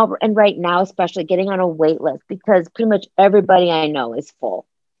now, and right now, especially getting on a wait list, because pretty much everybody I know is full.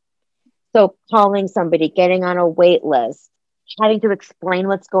 So calling somebody, getting on a wait list, having to explain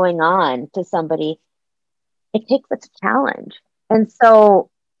what's going on to somebody, it takes a challenge. And so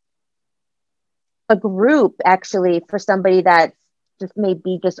a group actually for somebody that just may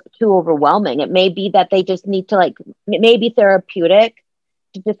be just too overwhelming. It may be that they just need to like, it may be therapeutic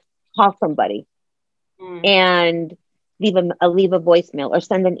to just call somebody and leave a voicemail or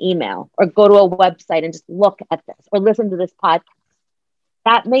send an email or go to a website and just look at this or listen to this podcast.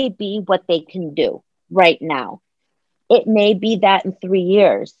 That may be what they can do right now. It may be that in 3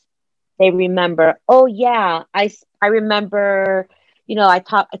 years, they remember, oh yeah, I remember, you know,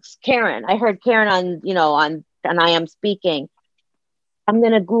 it's Karen. I heard Karen on, you know, on I Am Speaking. I'm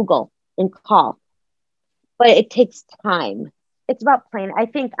going to Google and call. But it takes time. It's about planting. I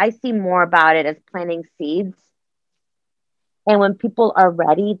think I see more about it as planting seeds. And when people are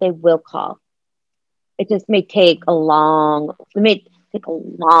ready, they will call. It just may take a long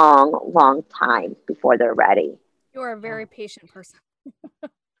time before they're ready. You are a very patient person.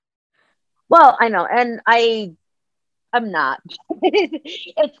 Well, I know. And I'm not.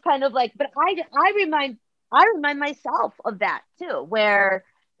 It's kind of like, but I remind myself of that too, where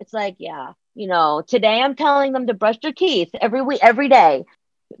it's like, yeah, you know, today I'm telling them to brush their teeth every day.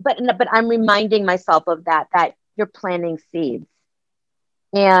 But I'm reminding myself of that you're planting seeds.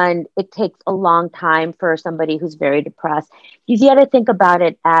 And it takes a long time for somebody who's very depressed. You got to think about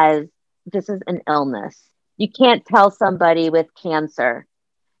it as this is an illness. You can't tell somebody with cancer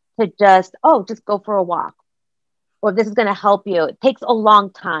to just go for a walk, or this is going to help you. It takes a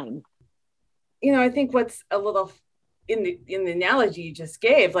long time. You know, I think what's a little in the analogy you just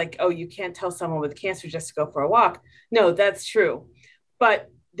gave, like, oh, you can't tell someone with cancer just to go for a walk. No, that's true. But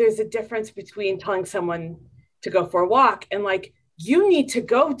there's a difference between telling someone to go for a walk and like, you need to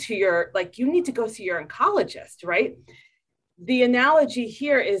go see your oncologist, right? The analogy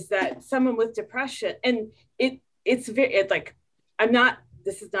here is that someone with depression, and it's like,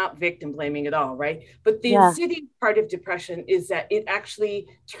 this is not victim blaming at all, right? But the insidious part of depression is that it actually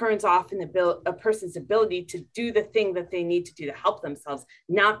turns off a person's ability to do the thing that they need to do to help themselves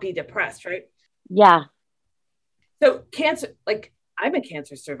not be depressed, right? Yeah. So cancer, like I'm a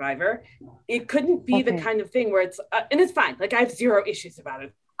cancer survivor. It couldn't be the kind of thing where it's, and it's fine. Like I have zero issues about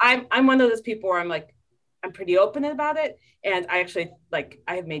it. I'm one of those people where I'm like, I'm pretty open about it. And I actually like,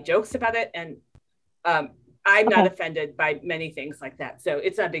 I have made jokes about it. And I'm not offended by many things like that. So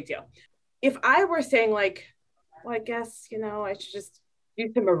it's not a big deal. If I were saying like, well, I guess, I should just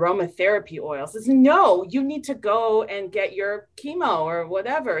do some aromatherapy oils. It's no, you need to go and get your chemo or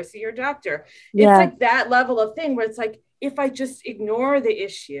whatever, see your doctor. Yeah. It's like that level of thing where it's like, if I just ignore the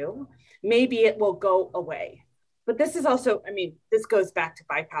issue, maybe it will go away. But this is also, this goes back to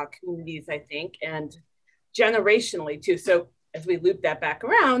BIPOC communities, I think, and generationally too. So as we loop that back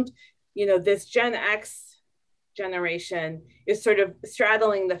around, this Gen X generation is sort of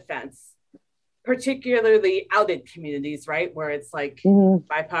straddling the fence, particularly outed communities, right? Where it's like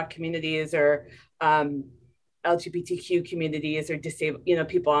BIPOC communities or LGBTQ communities or disabled,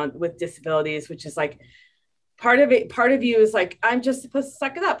 people with disabilities, which is like, part of you is like, I'm just supposed to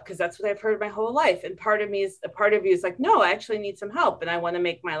suck it up because that's what I've heard my whole life. And part of you is like, no, I actually need some help and I want to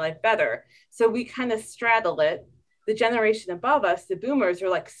make my life better. So we kind of straddle it. The generation above us, the boomers, are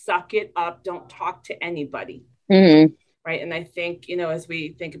like, suck it up, don't talk to anybody. Mm-hmm. Right. And I think, as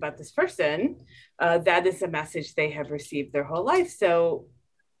we think about this person, that is a message they have received their whole life. So.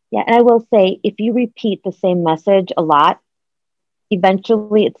 Yeah. And I will say, if you repeat the same message a lot,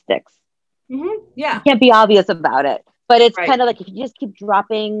 eventually it sticks. Mm-hmm. Yeah. You can't be obvious about it, but it's kind of like, if you just keep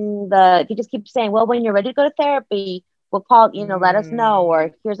if you just keep saying, well, when you're ready to go to therapy, we'll call, let us know,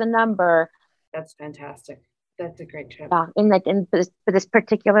 or here's a number. That's fantastic. That's a great tip. Yeah. And for this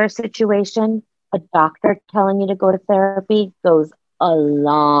particular situation, a doctor telling you to go to therapy goes a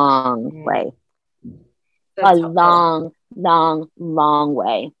long way. That's helpful. long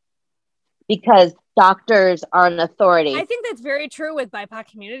way. Because doctors are an authority. I think that's very true with BIPOC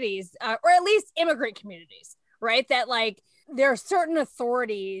communities, or at least immigrant communities, right? That like there are certain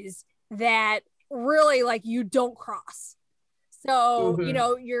authorities that really like you don't cross. So,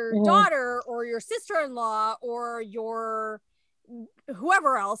 your daughter or your sister-in-law or your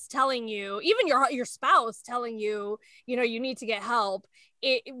whoever else telling you, even your spouse telling you, you need to get help,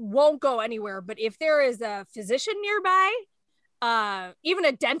 it won't go anywhere. But if there is a physician nearby, even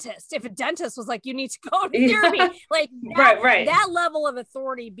a dentist, if a dentist was like, you need to go to therapy, like that level of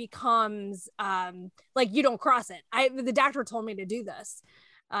authority becomes like you don't cross it. The doctor told me to do this.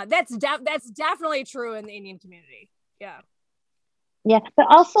 That's definitely true in the Indian community. Yeah, but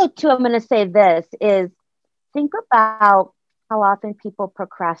also too, I'm going to say this is, think about how often people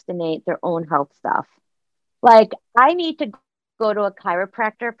procrastinate their own health stuff. Like, I need to go to a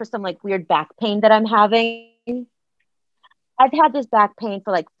chiropractor for some like weird back pain that I'm having. I've had this back pain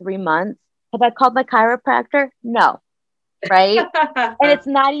for like 3 months. Have I called my chiropractor? No. Right. and it's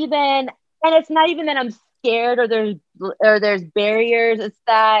not even that I'm scared or there's barriers. It's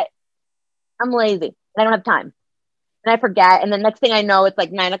that I'm lazy and I don't have time and I forget. And the next thing I know, it's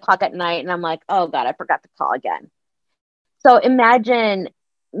like 9:00 at night and I'm like, oh God, I forgot to call again. So imagine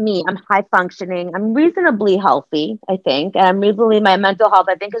me, I'm high functioning. I'm reasonably healthy, I think. And my mental health,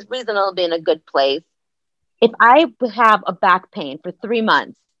 I think, is reasonably in a good place. If I have a back pain for 3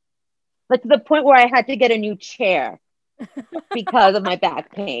 months, like to the point where I had to get a new chair because of my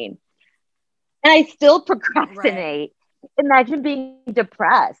back pain, and I still procrastinate, imagine being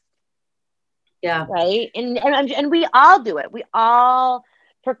depressed. Yeah. Right. And we all do it. We all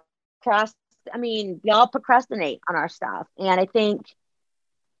we all procrastinate on our stuff. And I think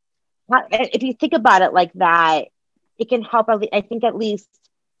if you think about it like that, it can help, I think, at least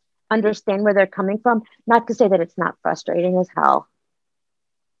understand where they're coming from. Not to say that it's not frustrating as hell.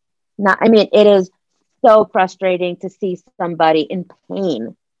 It is so frustrating to see somebody in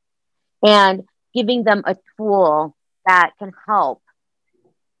pain and giving them a tool that can help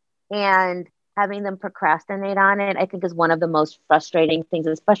and having them procrastinate on it, I think, is one of the most frustrating things,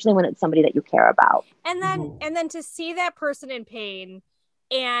 especially when it's somebody that you care about. And then to see that person in pain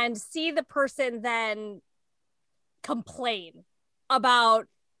and see the person then complain about,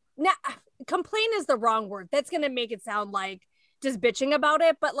 complain is the wrong word. That's going to make it sound like just bitching about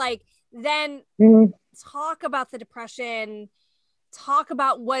it. But like, then talk about the depression, talk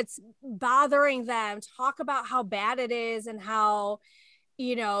about what's bothering them, talk about how bad it is and how,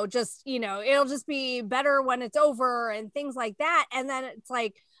 it'll just be better when it's over and things like that. And then it's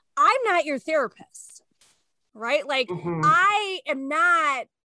like, I'm not your therapist, right? Like I am not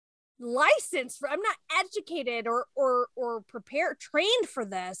licensed I'm not educated or trained for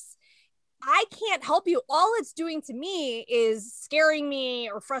this. I can't help you. All it's doing to me is scaring me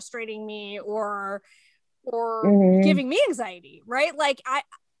or frustrating me or giving me anxiety, right? Like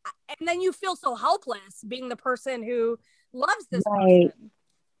and then you feel so helpless being the person who loves this Right. person.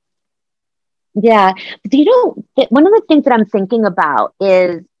 Yeah. One of the things that I'm thinking about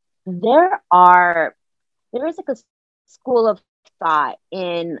is there is like a school of thought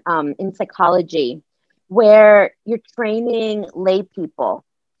in psychology where you're training lay people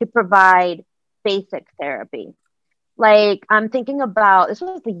to provide basic therapy. Like I'm thinking about this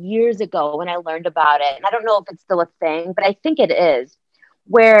was years ago when I learned about it, and I don't know if it's still a thing, but I think it is,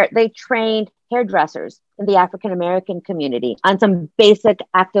 where they trained hairdressers in the African American community on some basic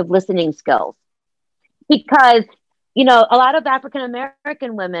active listening skills. Because, a lot of African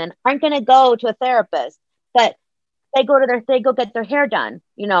American women aren't going to go to a therapist, but they go get their hair done,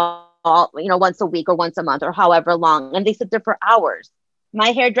 once a week or once a month or however long, and they sit there for hours.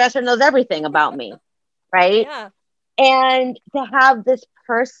 My hairdresser knows everything about me, right? Yeah. And to have this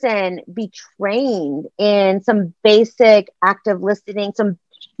person be trained in some basic active listening,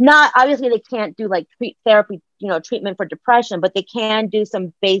 not obviously they can't do like therapy, treatment for depression, but they can do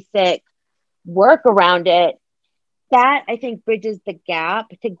some basic work around it. That I think bridges the gap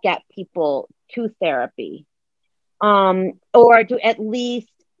to get people to therapy, or to at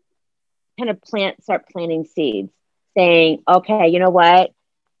least kind of start planting seeds, saying, okay, you know what?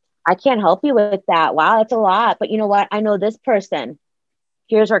 I can't help you with that. Wow, that's a lot. But you know what? I know this person.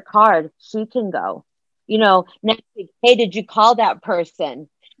 Here's her card. She can go. Next week, hey, did you call that person?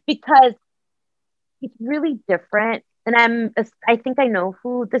 Because it's really different. And I think I know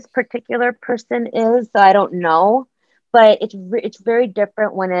who this particular person is, so I don't know. But it's very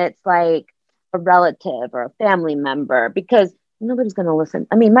different when it's like a relative or a family member, because nobody's going to listen.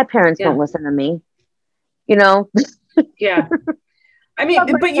 I mean, my parents don't listen to me, Yeah. I mean,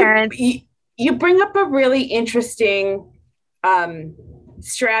 but you bring up a really interesting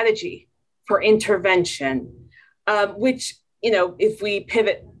strategy for intervention, which, if we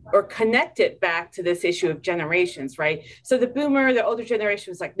pivot or connect it back to this issue of generations, right? So the older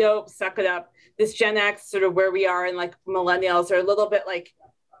generation was like, nope, suck it up. This Gen X, sort of where we are, and like millennials are a little bit like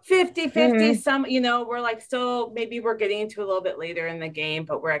 50-50. Mm-hmm. Some, we're like still, maybe we're getting into a little bit later in the game,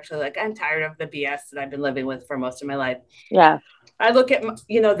 but we're actually like, I'm tired of the BS that I've been living with for most of my life. Yeah. I look at,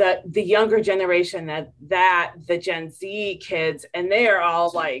 the younger generation, that the Gen Z kids, and they are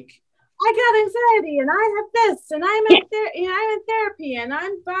all like, I got anxiety and I have this and I'm in therapy and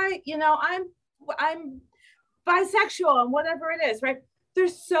I'm bisexual and whatever it is, right? They're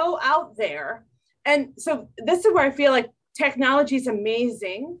so out there. And so this is where I feel like technology is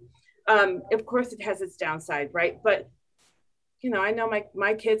amazing. Of course it has its downside, right? But I know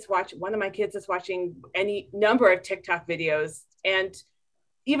my kids one of my kids is watching any number of TikTok videos, and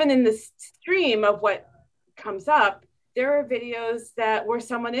even in the stream of what comes up, there are videos where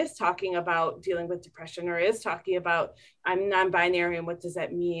someone is talking about dealing with depression, or is talking about, I'm non-binary and what does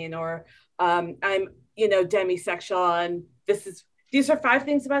that mean? Or I'm, demisexual, and these are 5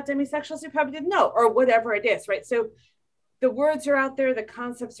 things about demisexuals you probably didn't know, or whatever it is, right? So the words are out there, the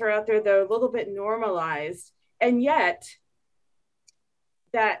concepts are out there, they're a little bit normalized, and yet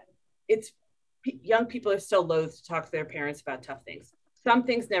that young people are still loath to talk to their parents about tough things. Some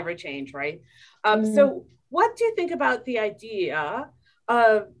things never change, right? So what do you think about the idea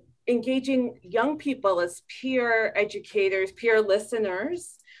of engaging young people as peer educators, peer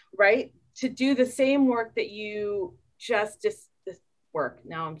listeners, right? To do the same work that you just work.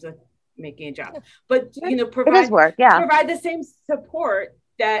 Now I'm just making a job, but provide the same support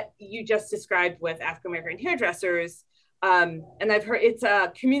that you just described with African American hairdressers. And I've heard it's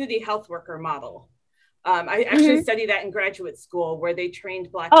a community health worker model. I actually studied that in graduate school, where they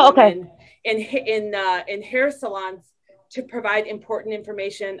trained Black women in hair salons to provide important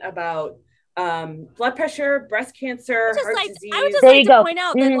information about blood pressure, breast cancer, heart disease. I would just like to point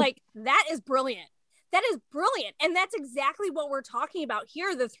out that that is brilliant. That is brilliant. And that's exactly what we're talking about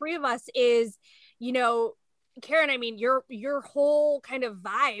here. The 3 of us is, Karen, I mean, your whole kind of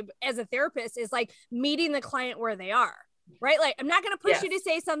vibe as a therapist is like meeting the client where they are, right? Like, I'm not going to push you to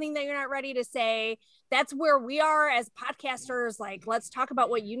say something that you're not ready to say. That's where we are as podcasters. Like, let's talk about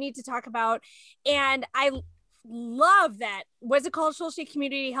what you need to talk about. And I love that. What's it called? Social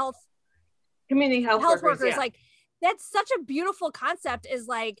community health workers. Yeah. Like, that's such a beautiful concept, is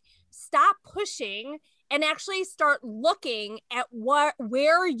like, stop pushing and actually start looking at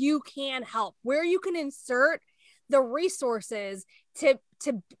where you can help, where you can insert the resources to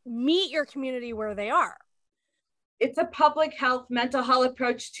meet your community where they are. It's a public health, mental health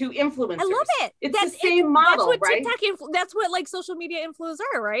approach to influencers. I love it. It's the same model, that's what right? That's what like social media influencers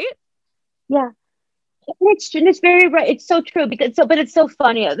are, right? Yeah. It's very right. It's so true, but it's so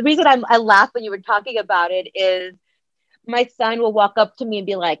funny. The reason I laugh when you were talking about it is my son will walk up to me and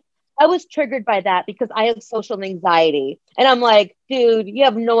be like, I was triggered by that because I have social anxiety. And I'm like, dude, you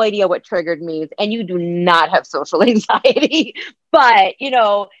have no idea what triggered means. And you do not have social anxiety. But,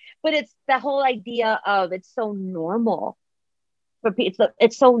 but it's the whole idea of it's so normal for people.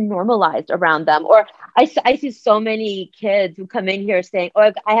 It's so normalized around them. Or I see so many kids who come in here saying,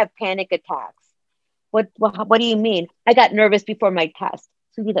 oh, I have panic attacks. What do you mean? I got nervous before my test.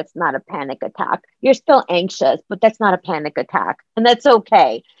 Sweetie, that's not a panic attack. You're still anxious, but that's not a panic attack. And that's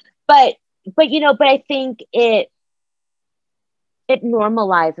okay. But I think it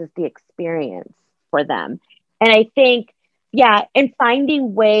normalizes the experience for them. And I think, and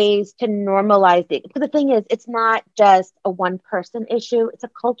finding ways to normalize it. Because the thing is, it's not just a one person issue. It's a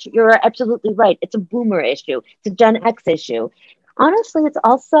culture. You're absolutely right. It's a boomer issue. It's a Gen X issue. Honestly, it's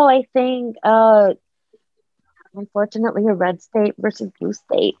also, I think, unfortunately, a red state versus blue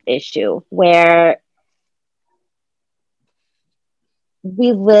state issue where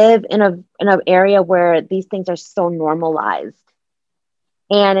we live in an area where these things are so normalized.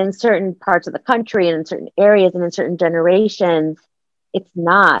 And in certain parts of the country and in certain areas and in certain generations, it's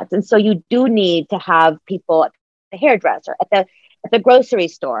not. And so you do need to have people at the hairdresser, at the grocery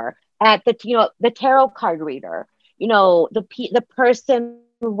store, at the tarot card reader, the person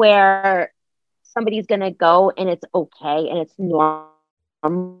where somebody's going to go and it's okay and it's normal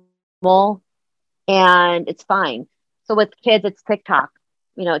and it's fine. So with kids, it's TikTok,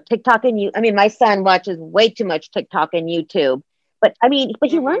 TikTok and my son watches way too much TikTok and YouTube, but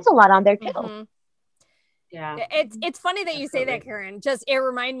he learns a lot on there too. Mm-hmm. Yeah. It's funny that you say that, Karen. It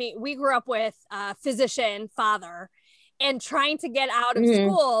reminded me, we grew up with a physician father, and trying to get out of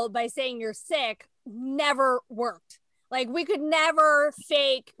school by saying you're sick never worked. Like we could never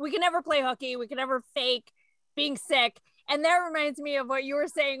play hooky. We could never fake being sick. And that reminds me of what you were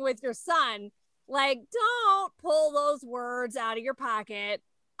saying with your son. Like, don't pull those words out of your pocket.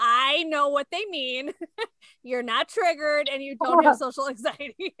 I know what they mean. You're not triggered and you don't have social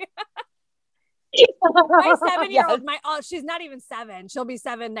anxiety. My 7-year-old, she's not even 7. She'll be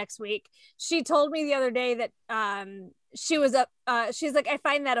 7 next week. She told me the other day that she's like, I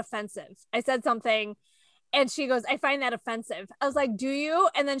find that offensive. I said something and she goes, I find that offensive. I was like, do you?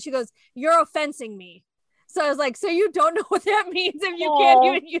 And then she goes, you're offensing me. So I was like, so you don't know what that means if you can't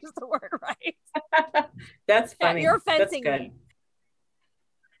even use the word right. That's funny. You're offensing me.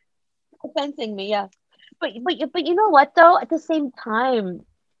 Offensing me, yeah. But you know what though? At the same time,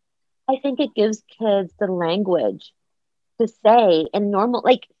 I think it gives kids the language to say and normal,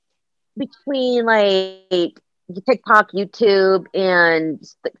 like between like TikTok, YouTube, and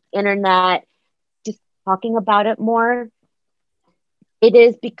the internet, just talking about it more. It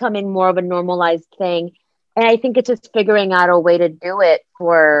is becoming more of a normalized thing. And I think it's just figuring out a way to do it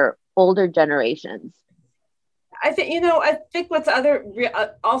for older generations. I think what's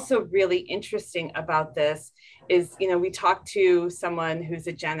also really interesting about this is, we talked to someone who's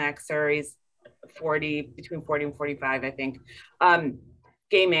a Gen Xer, he's between 40 and 45, I think,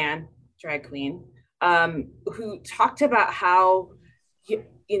 gay man, drag queen, who talked about how,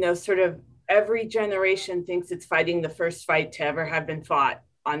 sort of every generation thinks it's fighting the first fight to ever have been fought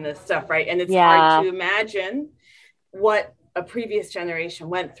on this stuff, right? And it's hard to imagine what a previous generation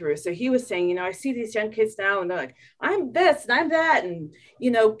went through. So he was saying, I see these young kids now and they're like, I'm this and I'm that. And,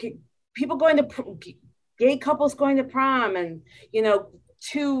 people going to gay couples going to prom and,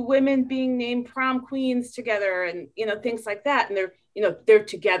 2 women being named prom queens together and, things like that. And they're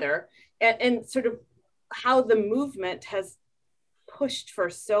together and sort of how the movement has pushed for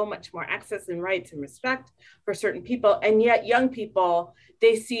so much more access and rights and respect for certain people. And yet young people,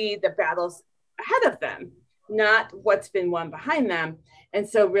 they see the battles ahead of them, not what's been won behind them. And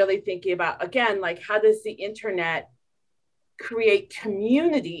so really thinking about, again, like how does the internet create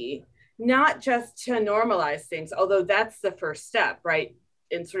community, not just to normalize things, although that's the first step, right?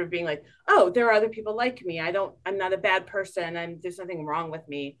 In sort of being like, oh, there are other people like me. I'm not a bad person and there's nothing wrong with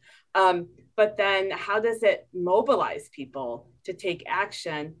me. But then how does it mobilize people to take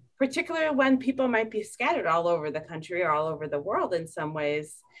action, particularly when people might be scattered all over the country or all over the world in some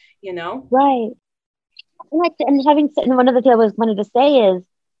ways, Right. And one of the things I wanted to say is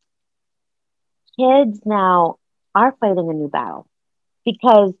kids now are fighting a new battle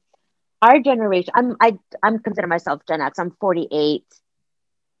because our generation, I'm consider myself Gen X, I'm 48.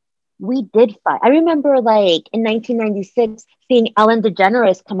 We did fight. I remember like in 1996 seeing Ellen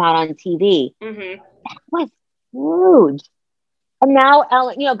DeGeneres come out on TV. Mm-hmm. That was huge. And now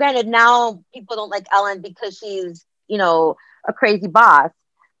Ellen, granted, now people don't like Ellen because she's, a crazy boss.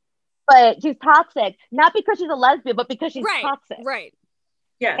 But she's toxic, not because she's a lesbian, but because she's toxic. Right.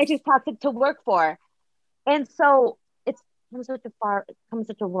 Yeah. And she's toxic to work for. And so it's come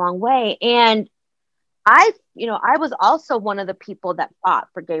such a wrong way. And I was also one of the people that fought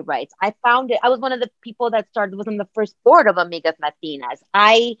for gay rights. I was one of the people that was on the first board of Amigas Latinas.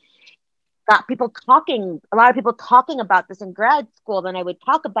 I got a lot of people talking about this in grad school. Then I would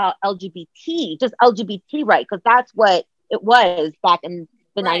talk about just LGBT right, because that's what it was back in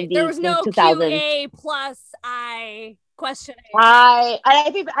the 90s. There was no 2000s. QA plus I questioning.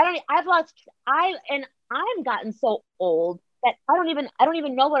 I've gotten so old that I don't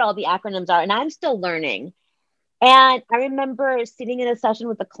even know what all the acronyms are, and I'm still learning. And I remember sitting in a session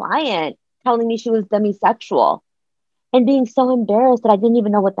with a client telling me she was demisexual and being so embarrassed that I didn't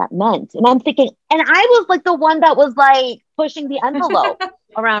even know what that meant. And I'm thinking, and I was like the one that was like pushing the envelope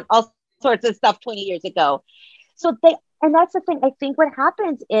around all sorts of stuff 20 years ago. And that's the thing. I think what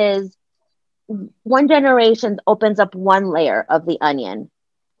happens is one generation opens up one layer of the onion.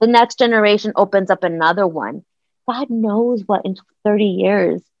 The next generation opens up another one. God knows what in 30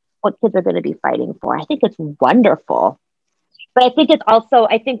 years, what kids are going to be fighting for. I think it's wonderful. But I think it's also,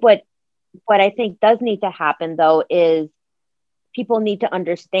 what I think does need to happen, though, is people need to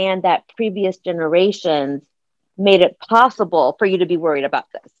understand that previous generations made it possible for you to be worried about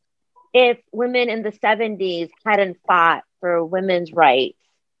this. If women in the 70s hadn't fought for women's rights,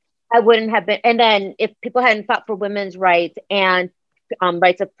 I wouldn't have been. And then if people hadn't fought for women's rights and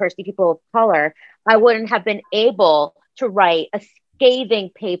rights of people of color, I wouldn't have been able to write a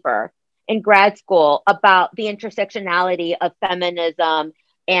scathing paper in grad school about the intersectionality of feminism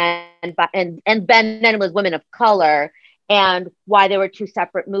and then was women of color and why they were two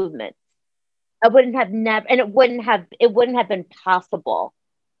separate movements. It wouldn't have been possible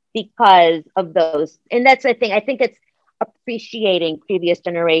because of those. And that's the thing. I think it's appreciating previous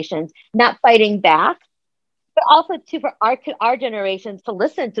generations, not fighting back, but also for our generations to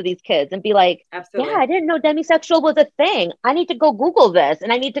listen to these kids and be like, absolutely, yeah, I didn't know demisexual was a thing. I need to go Google this,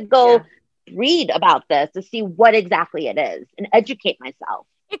 and I need to go read about this to see what exactly it is and educate myself.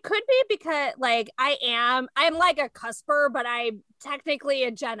 It could be because I'm like a cusper, but I'm technically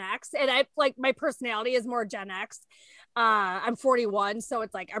a Gen X, and my personality is more Gen X. I'm 41, so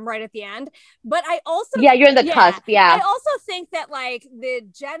it's like I'm right at the end. But I also you're in the cusp. Yeah, I also think that the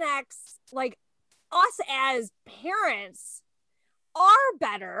Gen X, us as parents, are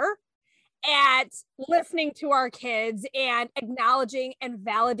better at listening to our kids and acknowledging and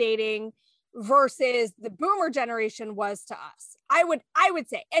validating versus the boomer generation was to us. I would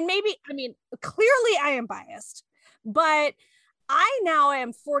say, and maybe, clearly I am biased, but I now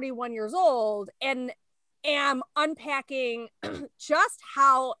am 41 years old and am unpacking just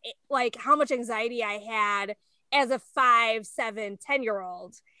how much anxiety I had as a 5, 7,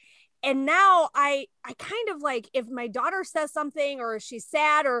 10-year-old. And now I kind of if my daughter says something or she's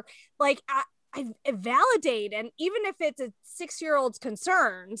sad or I validate, and even if it's a 6-year-old's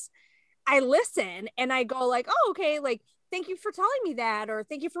concerns, I listen and I go oh, okay, thank you for telling me that, or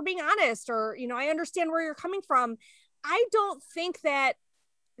thank you for being honest, or, I understand where you're coming from. I don't think that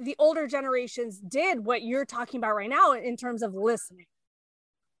the older generations did what you're talking about right now in terms of listening.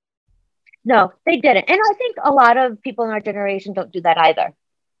 No, they didn't. And I think a lot of people in our generation don't do that either.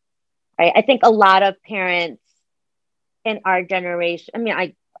 Right? I think a lot of parents in our generation,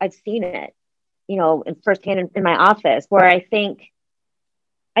 I've seen it, in firsthand in my office, where I think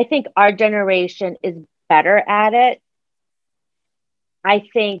our generation is better at it. I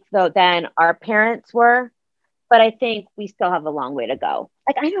think, though, than our parents were, but I think we still have a long way to go.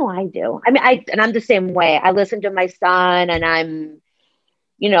 I know I do. I'm the same way. I listen to my son, and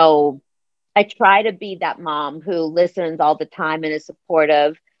I try to be that mom who listens all the time and is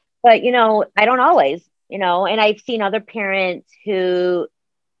supportive, but, I don't always, and I've seen other parents who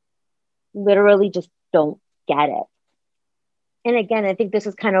literally just don't get it. And again, I think this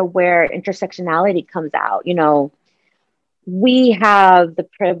is kind of where intersectionality comes out. We have the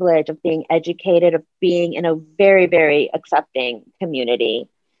privilege of being educated, of being in a very, very accepting community.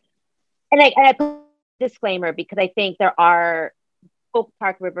 And I put a disclaimer because I think Oak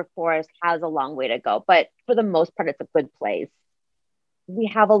Park River Forest has a long way to go, but for the most part, it's a good place.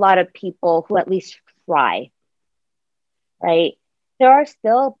 We have a lot of people who at least try, right? There are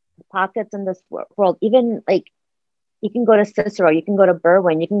still pockets in this world, even you can go to Cicero, you can go to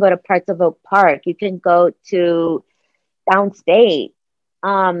Berwyn, you can go to parts of Oak Park, you can go to downstate,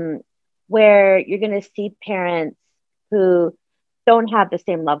 where you're going to see parents who don't have the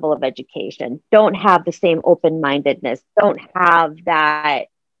same level of education, don't have the same open-mindedness, don't have that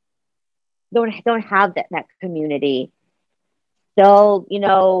community, still,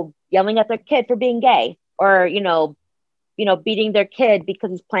 yelling at their kid for being gay, or, beating their kid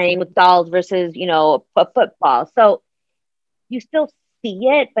because he's playing with dolls versus, a football. So you still see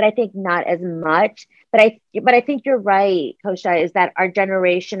it, but I think not as much. But I think you're right, Kosha, is that our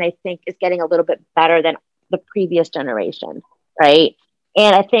generation, I think, is getting a little bit better than the previous generation, right?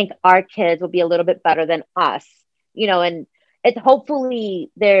 And I think our kids will be a little bit better than us, and it's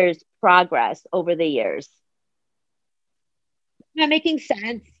hopefully there's progress over the years. Not making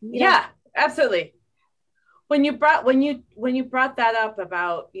sense. Yeah, absolutely. When you brought that up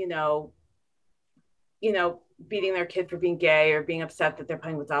about, beating their kid for being gay or being upset that they're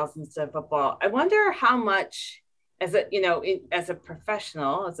playing with dolls instead of football, I wonder how much, as a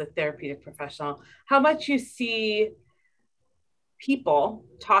professional, as a therapeutic professional, how much you see people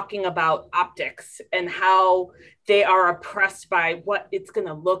talking about optics and how they are oppressed by what it's going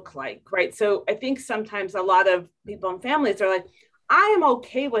to look like, right? So I think sometimes a lot of people and families are like, I am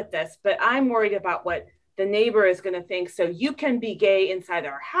okay with this, but I'm worried about what the neighbor is going to think. So you can be gay inside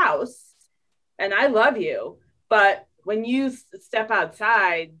our house and I love you, but when you step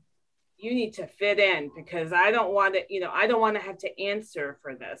outside, you need to fit in, because I don't want to, I don't want to have to answer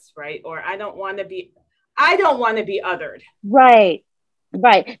for this, right? Or I don't want to be othered. Right.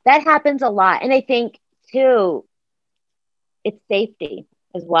 That happens a lot. And I think too, it's safety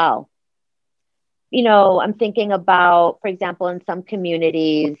as well. I'm thinking about, for example, in some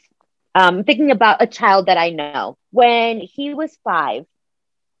communities, thinking about a child that I know. When he was 5,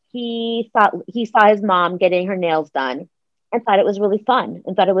 he saw his mom getting her nails done and thought it was really fun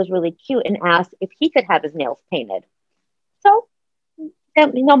and thought it was really cute, and asked if he could have his nails painted. So,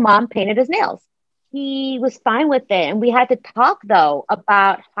 mom painted his nails. He was fine with it. And we had to talk though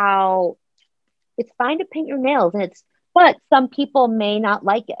about how it's fine to paint your nails, but some people may not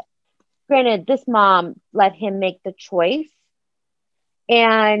like it. Granted, this mom let him make the choice.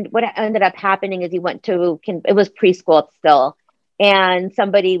 And what ended up happening is he went to, it was preschool still. And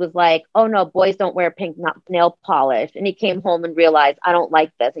somebody was like, oh no, boys don't wear pink nail polish. And he came home and realized, I don't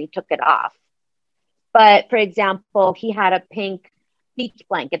like this. And he took it off. But for example, he had a pink beach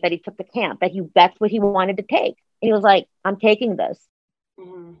blanket that he took to camp, that's what he wanted to take. And he was like, I'm taking this.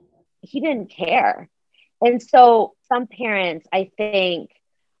 Mm-hmm. He didn't care. And so some parents, I think,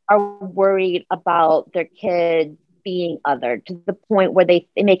 are worried about their kids being othered to the point where they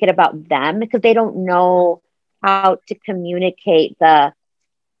make it about them, because they don't know how to communicate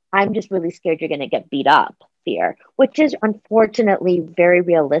I'm just really scared you're going to get beat up fear, which is unfortunately very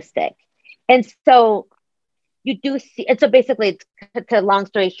realistic. And so you do see, and so basically, to long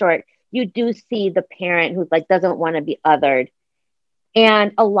story short, you do see the parent who's like, doesn't want to be othered.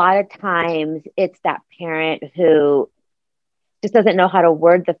 And a lot of times it's that parent who just doesn't know how to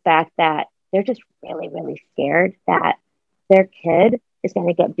word the fact that they're just really, really scared that their kid is going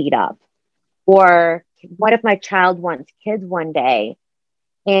to get beat up. Or what if my child wants kids one day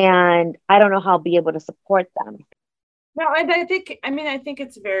and I don't know how I'll be able to support them? No, and I think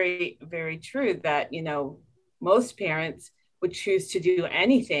it's very, very true that, most parents would choose to do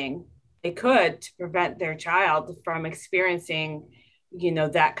anything they could to prevent their child from experiencing,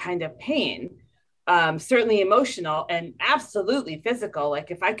 that kind of pain. Certainly emotional and absolutely physical.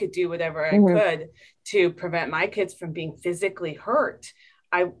 Like if I could do whatever I could to prevent my kids from being physically hurt,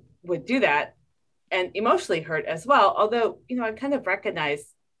 I would do that, and emotionally hurt as well. Although, I kind of recognize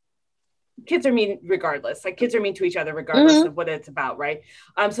kids are mean regardless. Like kids are mean to each other regardless of what it's about, right?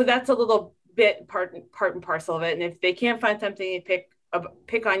 So that's a little bit part and parcel of it. And if they can't find something to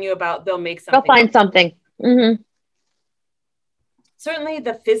pick on you about, they'll make something. They'll find something. Mm-hmm. Certainly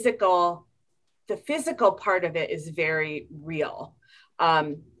the physical part of it is very real.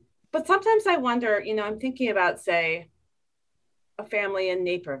 But sometimes I wonder, I'm thinking about, say, a family in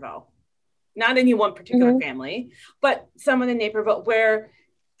Naperville, not any one particular family, but someone in Naperville where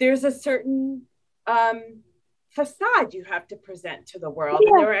there's a certain facade you have to present to the world,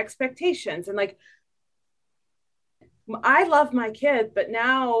 and there are expectations. And like, I love my kid, but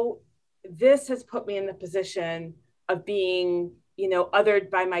now this has put me in the position of being, othered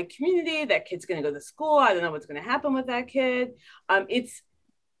by my community. That kid's going to go to school. I don't know what's going to happen with that kid. It's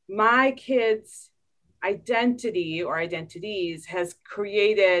my kid's identity or identities has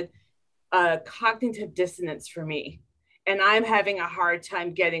created a cognitive dissonance for me, and I'm having a hard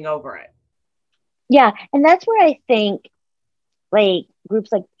time getting over it. Yeah. And that's where I think like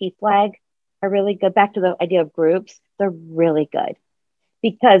groups like PFLAG are really good. Back to the idea of groups, they're really good,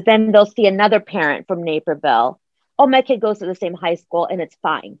 because then they'll see another parent from Naperville. Oh, my kid goes to the same high school and it's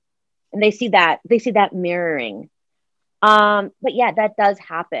fine. And they see that mirroring. But yeah, that does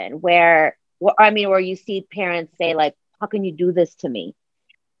happen where you see parents say like, how can you do this to me?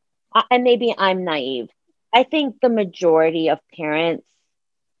 And maybe I'm naive. I think the majority of parents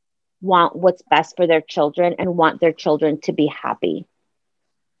want what's best for their children and want their children to be happy.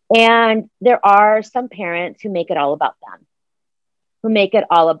 And there are some parents who make it all about them, who make it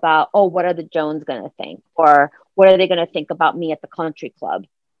all about, oh, what are the Jones going to think? Or what are they going to think about me at the country club?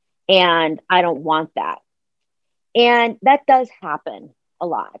 And I don't want that. And that does happen a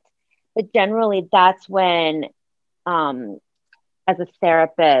lot. But generally, that's when, as a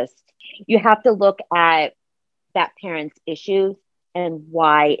therapist, you have to look at that parent's issues and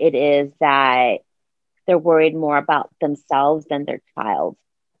why it is that they're worried more about themselves than their child.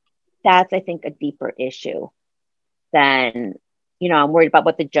 That's, I think, a deeper issue than, I'm worried about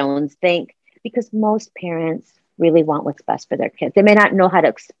what the Jones think, because most parents really want what's best for their kids. They may not know how to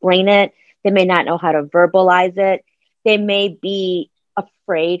explain it. They may not know how to verbalize it. They may be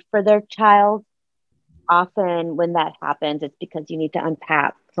afraid for their child. Often when that happens, it's because you need to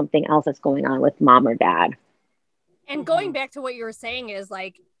unpack something else that's going on with mom or dad. And going back to what you were saying is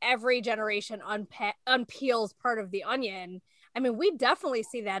like every generation unpeels part of the onion. I mean, we definitely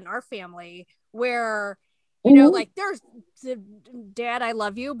see that in our family where, like there's dad, I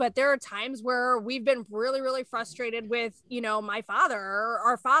love you, but there are times where we've been really, really frustrated with, my father or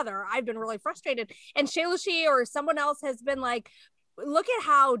our father. I've been really frustrated. And Shailushi or someone else has been like, look at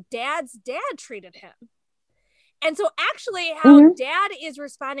how dad's dad treated him. And so actually how dad is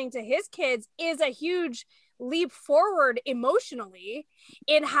responding to his kids is a huge leap forward emotionally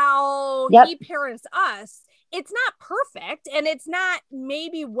in how he parents us. It's not perfect and it's not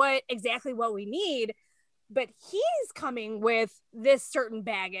maybe exactly what we need, but he's coming with this certain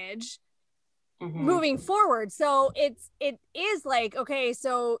baggage moving forward. So it is like, okay,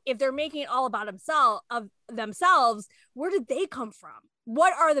 so if they're making it all about themselves, where did they come from?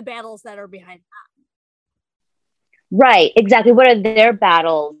 What are the battles that are behind that? Right, exactly. What are their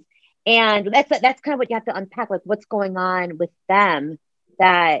battles? And that's kind of what you have to unpack, like what's going on with them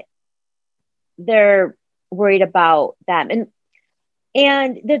that they're worried about them.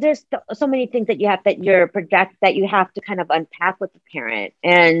 And there's so many things that you have to kind of unpack with the parent.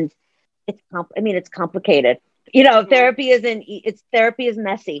 And it's complicated. Therapy is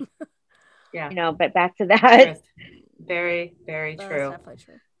messy. Yeah. But back to that. Very, very true. That's definitely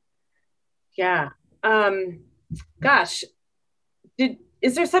true. Yeah. Gosh,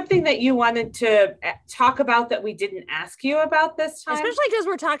 is there something that you wanted to talk about that we didn't ask you about this time? Especially because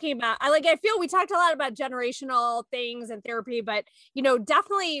we're talking about, I feel we talked a lot about generational things and therapy, but,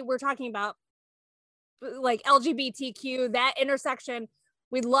 definitely we're talking about like LGBTQ, that intersection.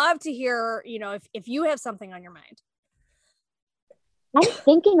 We'd love to hear, if you have something on your mind. I'm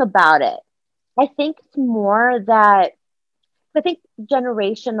thinking about it. I think it's more that I think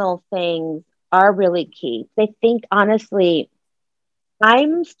generational things are really key. I think, honestly,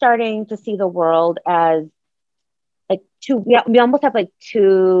 I'm starting to see the world as like we almost have like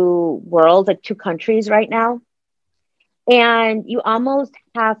two worlds, like two countries right now. And you almost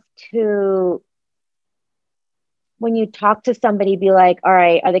have to, when you talk to somebody, be like, all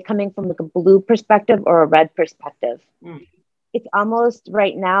right, are they coming from like a blue perspective or a red perspective? It's almost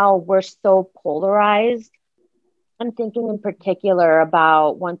right now, we're so polarized. I'm thinking in particular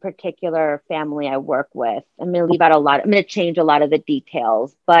about one particular family I work with. I'm going to change a lot of the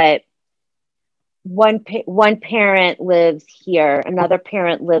details, but one parent lives here, another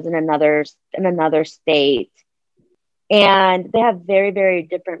parent lives in another state, and they have very, very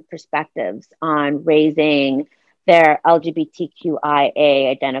different perspectives on raising their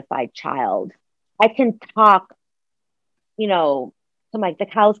LGBTQIA identified child. I can talk, to like the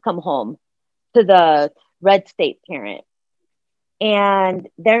cows come home to the red state parent, and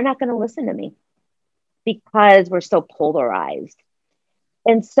they're not going to listen to me because we're so polarized.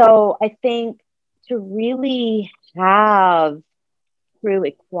 And so I think to really have true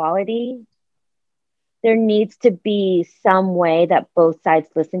equality, there needs to be some way that both sides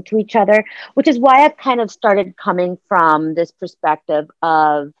listen to each other, which is why I've kind of started coming from this perspective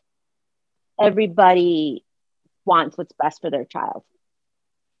of everybody wants what's best for their child.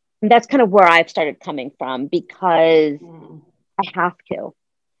 And that's kind of where I've started coming from, because I have to,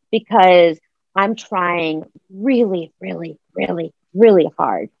 because I'm trying really, really, really, really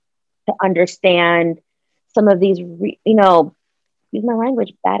hard to understand some of these, use my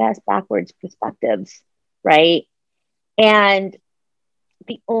language, badass backwards perspectives, right? And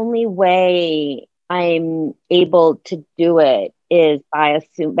the only way I'm able to do it is by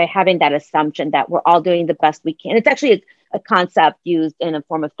having that assumption that we're all doing the best we can. It's actually a concept used in a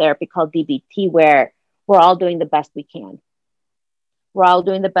form of therapy called DBT, where we're all doing the best we can. We're all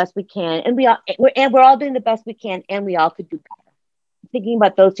doing the best we can, and we're all doing the best we can, and we all could do better. Thinking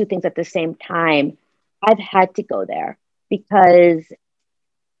about those two things at the same time, I've had to go there because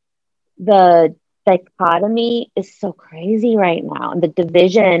the dichotomy is so crazy right now, and the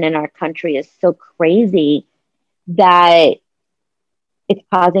division in our country is so crazy that it's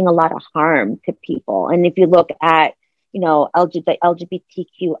causing a lot of harm to people. And if you look at, the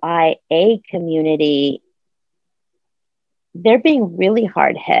LGBTQIA community, they're being really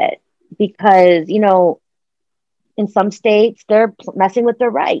hard hit because, in some states, they're messing with their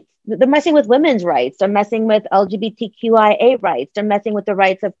rights. They're messing with women's rights. They're messing with LGBTQIA rights. They're messing with the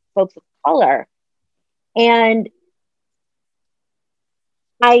rights of folks of color. And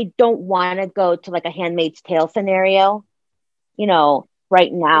I don't want to go to like a Handmaid's Tale scenario,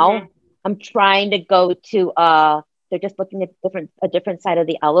 right now. Mm-hmm. I'm trying to go to they're just looking at a different side of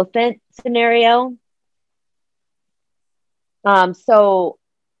the elephant scenario. So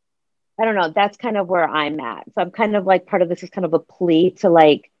I don't know. That's kind of where I'm at. So I'm kind of like, part of this is kind of a plea to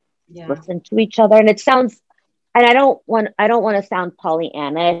like listen to each other. And it sounds, and I don't want to sound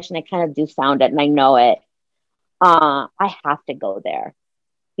Pollyanna-ish, and I kind of do sound it, and I know it. I have to go there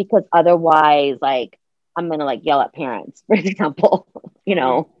because otherwise, like, I'm gonna like yell at parents, for example.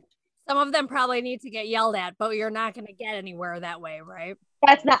 Some of them probably need to get yelled at, but you're not going to get anywhere that way, right?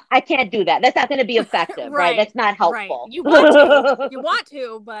 I can't do that. That's not going to be effective, right? That's not helpful. Right. You want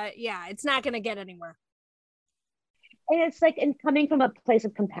to, but yeah, it's not going to get anywhere. And it's like, in coming from a place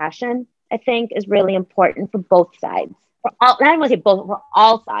of compassion, I think is really important for both sides. I don't want to say both, for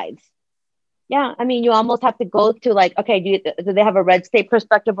all sides. Yeah. I mean, you almost have to go to like, okay, do they have a red state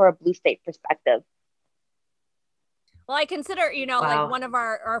perspective or a blue state perspective? Well, I consider, like one of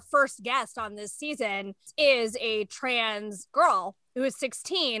our first guests on this season is a trans girl who is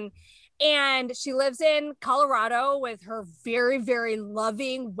 16, and she lives in Colorado with her very, very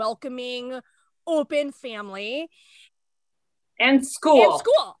loving, welcoming, open family. And school.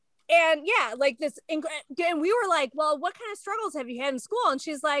 And yeah, like this. And we were like, well, what kind of struggles have you had in school? And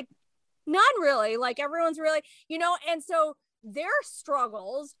she's like, none really. Like, everyone's really, and so their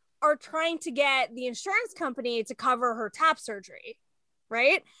struggles are trying to get the insurance company to cover her top surgery,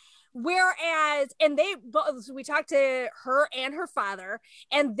 right? Whereas, and we talked to her and her father,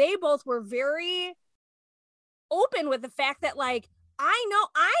 and they both were very open with the fact that, like, I know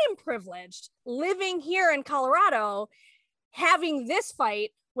I am privileged living here in Colorado, having this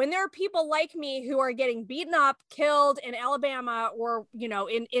fight when there are people like me who are getting beaten up, killed in Alabama, or,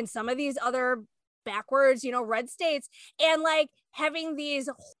 in some of these other backwards, red states, and like having these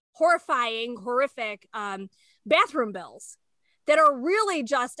horrific bathroom bills that are really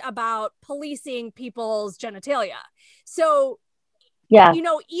just about policing people's genitalia. So, yeah,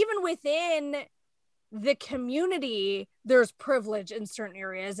 even within the community, there's privilege in certain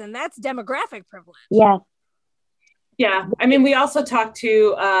areas, and that's demographic privilege. Yeah. Yeah. I mean, we also talked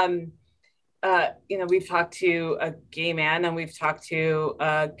to, we've talked to a gay man, and we've talked to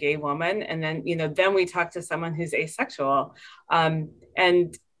a gay woman. And then, then we talked to someone who's asexual. And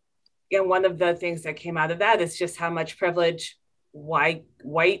one of the things that came out of that is just how much privilege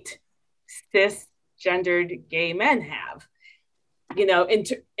white cisgendered gay men have,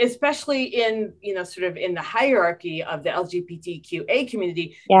 especially in, sort of in the hierarchy of the LGBTQA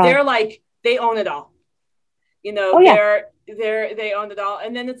community. Yeah. They're like, they own it all, they own it all.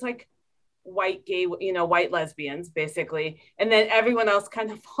 And then it's like white gay, white lesbians basically. And then everyone else kind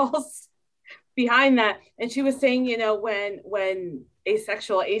of falls behind that. And she was saying, when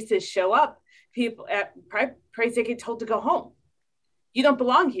asexual aces show up, people at price they get told to go home. You don't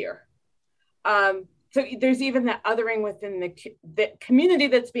belong here. So there's even that othering within the community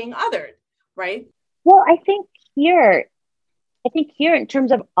that's being othered, right? Well, I think here in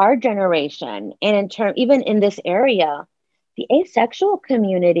terms of our generation, and even in this area, the asexual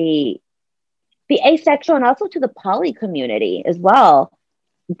community, and also to the poly community as well,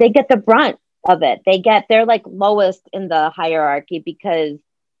 they get the brunt of it. They're like lowest in the hierarchy because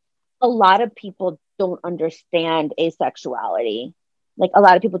a lot of people don't understand asexuality. Like, a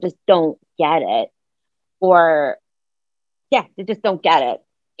lot of people just don't get it, they just don't get it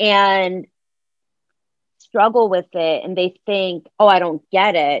and struggle with it. And they think, oh, I don't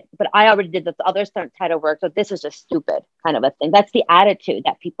get it, but I already did this other side of work, so this is just stupid, kind of a thing. That's the attitude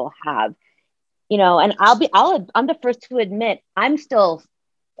that people have, and I'm the first to admit, I still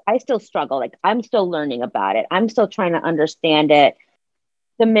struggle. Like, I'm still learning about it. I'm still trying to understand it.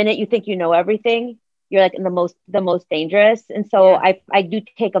 The minute you think you know everything, you're like in the most dangerous. And so I do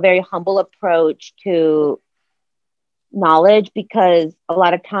take a very humble approach to knowledge, because a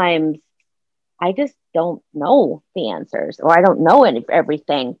lot of times I just don't know the answers, or I don't know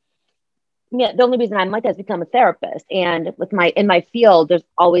everything. Yeah, the only reason I'm like that is because I'm a therapist, and in my field, there's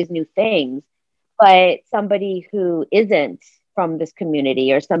always new things. But somebody who isn't from this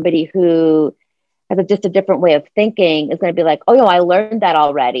community, or somebody who has just a different way of thinking is going to be like, oh, no, I learned that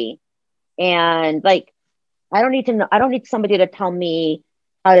already. And like, I don't need to know, I don't need somebody to tell me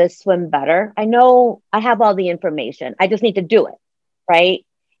how to swim better. I know I have all the information. I just need to do it. Right.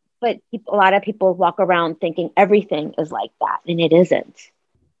 But a lot of people walk around thinking everything is like that, and it isn't.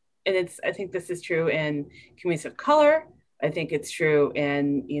 And I think this is true in communities of color. I think it's true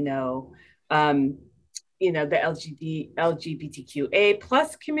in, the LGBTQA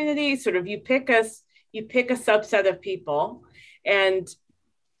plus community. Sort of you pick a subset of people and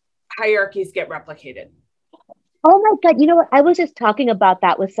hierarchies get replicated. Oh my God. You know what? I was just talking about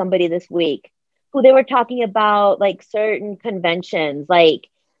that with somebody this week who they were talking about like certain conventions, like,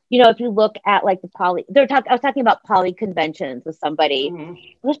 if you look at like I was talking about poly conventions with somebody. Mm-hmm.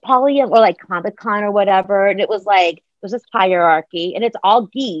 It was poly or like Comic-Con or whatever. And it was like, there's this hierarchy and it's all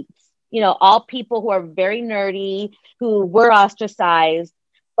geeks, all people who are very nerdy, who were ostracized,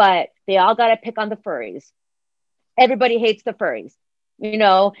 but they all got to pick on the furries. Everybody hates the furries, and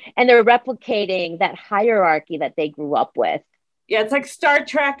they're replicating that hierarchy that they grew up with. Yeah, it's like Star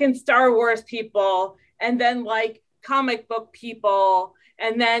Trek and Star Wars people, and then like comic book people,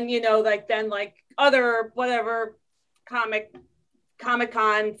 and then, like other whatever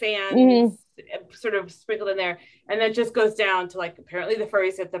Comic-Con fans. Mm-hmm. Sort of sprinkled in there, and it just goes down to like apparently the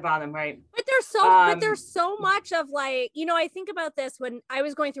furries at the bottom, right? But there's so much of like, I think about this when I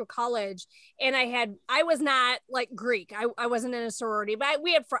was going through college, and I was not like Greek. I wasn't in a sorority, but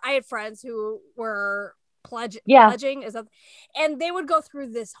I had friends who were pledging, and they would go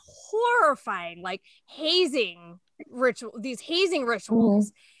through this horrifying like hazing rituals. Mm-hmm.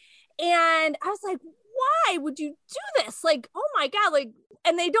 And I was like, why would you do this? Like, oh my God, like,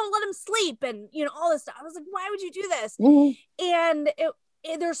 and they don't let him sleep and, all this stuff. I was like, why would you do this? Mm-hmm.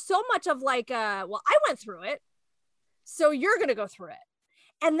 And there's so much of like, well, I went through it, so you're going to go through it.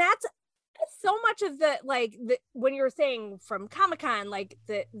 And that's so much of when you're saying from Comic-Con, like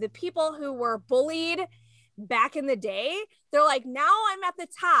the people who were bullied back in the day, they're like, now I'm at the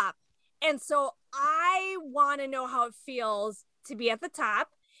top. And so I want to know how it feels to be at the top.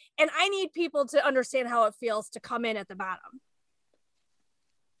 And I need people to understand how it feels to come in at the bottom.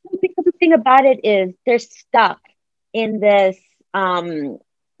 Because the thing about it is they're stuck in this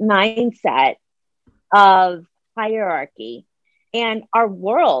mindset of hierarchy, and our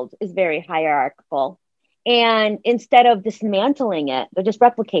world is very hierarchical. And instead of dismantling it, they're just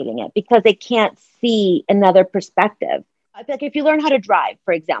replicating it because they can't see another perspective. I feel like if you learn how to drive,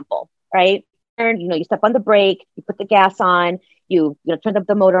 for example, right? You step on the brake, you put the gas on, you turn up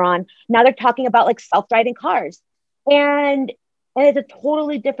the motor on. Now they're talking about like self-driving cars. And it's a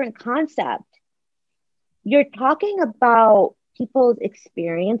totally different concept. You're talking about people's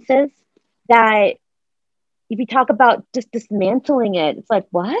experiences that if you talk about just dismantling it, it's like,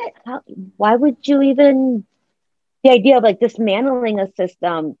 what? Why would you even, the idea of like dismantling a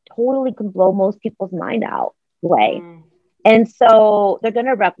system totally can blow most people's mind out away. Mm. And so they're going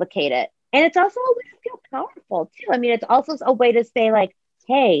to replicate it. And it's also a way to feel powerful too. I mean, it's also a way to say like,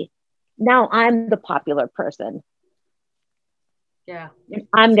 hey, now I'm the popular person. Yeah.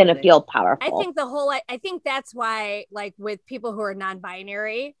 I'm going to feel powerful. I think that's why, like with people who are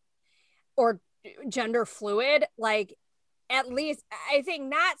non-binary or gender fluid, like at least I think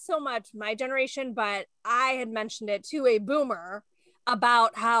not so much my generation, but I had mentioned it to a boomer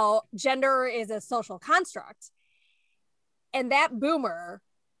about how gender is a social construct. And that boomer,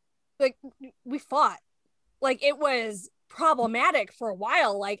 like we fought, like it was problematic for a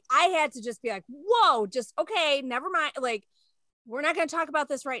while. Like I had to just be like, whoa, just okay, never mind. Like, we're not going to talk about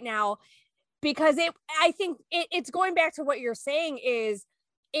this right now, because I think it's going back to what you're saying is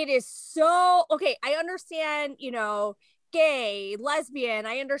it is so, okay, I understand, gay, lesbian,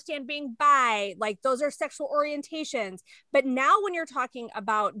 I understand being bi, like those are sexual orientations. But now when you're talking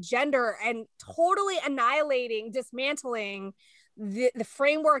about gender and totally annihilating, dismantling the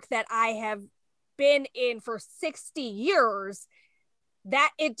framework that I have been in for 60 years,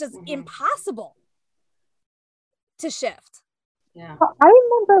 that it's just impossible to shift. Yeah. I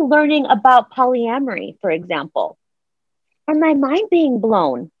remember learning about polyamory, for example, and my mind being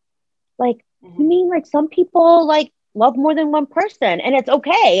blown. Like, you mean like some people like love more than one person and it's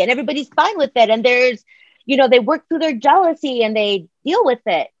okay and everybody's fine with it. And there's, they work through their jealousy and they deal with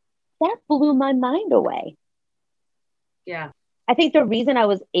it. That blew my mind away. Yeah. I think the reason I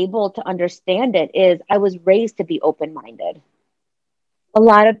was able to understand it is I was raised to be open-minded. A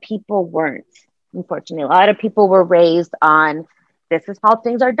lot of people weren't, unfortunately. A lot of people were raised on, this is how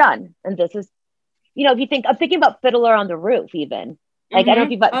things are done. And this is, if you think, I'm thinking about Fiddler on the Roof even. Like, I don't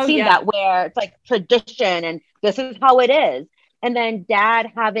know if you've seen that, where it's like tradition and this is how it is. And then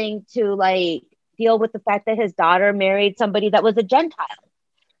dad having to like deal with the fact that his daughter married somebody that was a Gentile.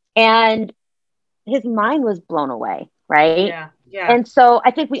 And his mind was blown away, right? Yeah. And so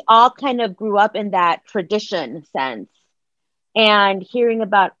I think we all kind of grew up in that tradition sense. And hearing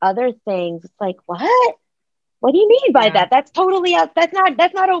about other things, it's like, what? What do you mean by that? That's totally that's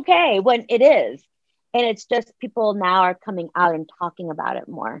not okay when it is. And it's just people now are coming out and talking about it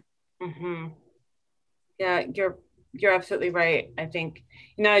more. Mm-hmm. Yeah, you're absolutely right. I think,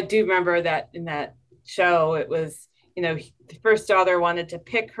 I do remember that in that show, it was, the first daughter wanted to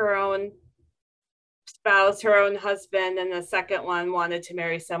pick her own spouse, her own husband, and the second one wanted to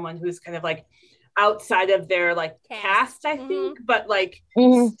marry someone who's kind of like outside of their like caste, I think, but like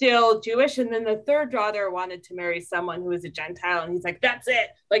still Jewish. And then the third daughter wanted to marry someone who was a Gentile, and he's like, that's it.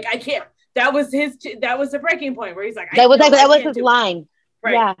 Like, I can't. That was the breaking point where he's like, that was his line.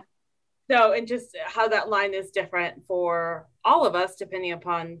 Right. Yeah. So, and just how that line is different for all of us, depending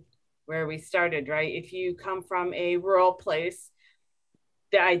upon where we started, right? If you come from a rural place,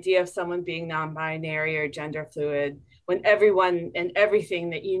 the idea of someone being non-binary or gender fluid, when everyone and everything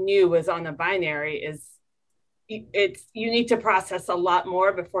that you knew was on a binary, you need to process a lot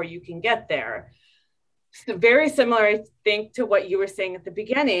more before you can get there. So very similar, I think, to what you were saying at the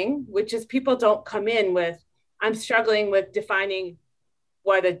beginning, which is people don't come in with, I'm struggling with defining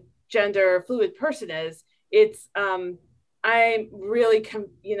what a gender fluid person is. It's I'm really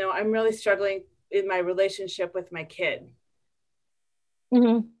struggling in my relationship with my kid.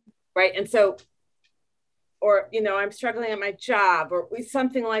 Mm-hmm. Right. And so, or, I'm struggling at my job or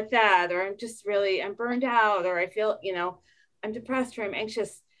something like that, or I'm burned out, or I feel, I'm depressed or I'm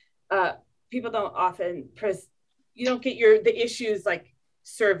anxious. People don't often, you don't get the issues like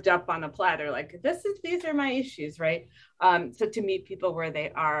served up on a platter. Like these are my issues. Right. So to meet people where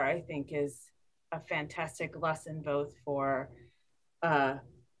they are, I think is a fantastic lesson, both for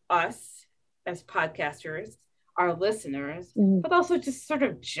us as podcasters, our listeners, but also just sort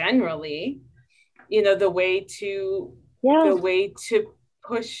of generally, the way to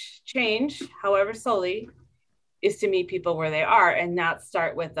push change, however slowly, is to meet people where they are and not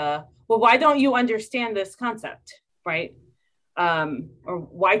start with well, why don't you understand this concept, right? Or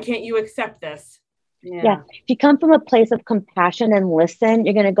why can't you accept this? Yeah. If you come from a place of compassion and listen,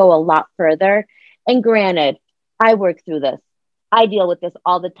 you're going to go a lot further. And granted, I work through this. I deal with this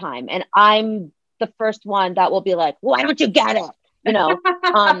all the time. And I'm the first one that will be like, why don't you get it? And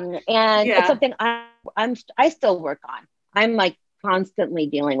it's something I still work on. I'm like constantly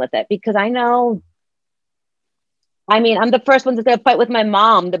dealing with it because I know, I'm the first one that's going to fight with my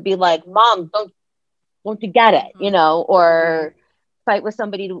mom to be like, Mom, don't you get it? Or fight with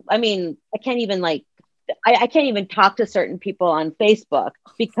somebody. I can't even I can't even talk to certain people on Facebook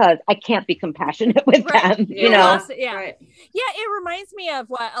because I can't be compassionate with them, Right. Yeah, it reminds me of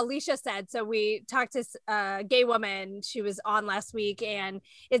what Alicia said. So we talked to a gay woman. She was on last week, and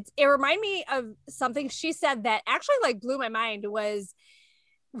it reminded me of something she said that actually like blew my mind. Was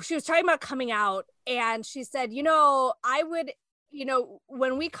she was talking about coming out, and she said, I would,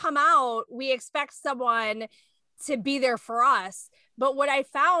 when we come out, we expect someone to be there for us. But what I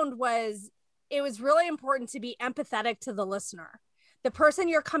found was it was really important to be empathetic to the listener. The person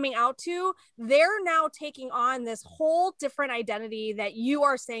you're coming out to, they're now taking on this whole different identity that you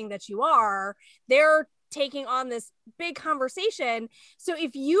are saying that you are. They're taking on this big conversation. So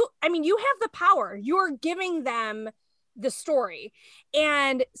if you have the power, you're giving them the story.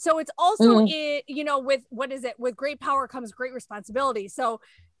 And so it's also, with what is it? With great power comes great responsibility. So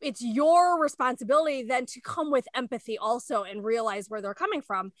it's your responsibility then to come with empathy also and realize where they're coming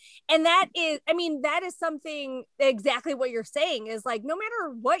from. And that is something exactly what you're saying is like, no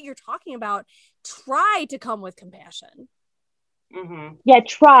matter what you're talking about, try to come with compassion. Mm-hmm. Yeah,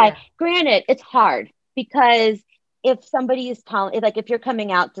 try. Yeah. Granted, it's hard because if somebody is if you're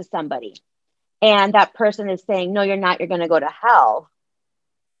coming out to somebody and that person is saying, no, you're not, you're going to go to hell.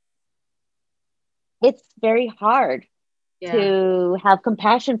 It's very hard to have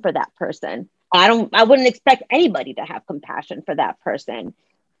compassion for that person. I wouldn't expect anybody to have compassion for that person.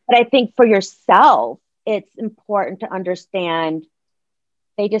 But I think for yourself, it's important to understand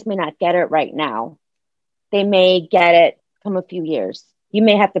they just may not get it right now. They may get it come a few years. You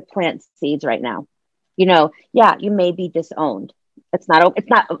may have to plant seeds right now. You may be disowned. That's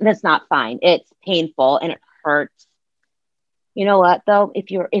not fine. It's painful and it hurts. You know what though?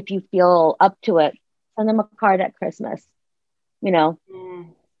 If you feel up to it, send them a card at Christmas.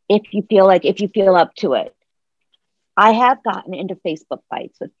 If you feel up to it. I have gotten into Facebook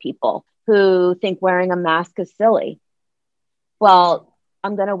fights with people who think wearing a mask is silly. Well,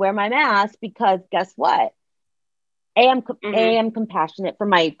 I'm going to wear my mask because guess what? I am compassionate for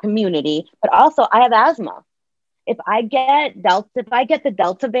my community, but also I have asthma. If I get the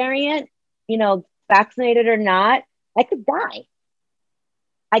Delta variant, vaccinated or not, I could die.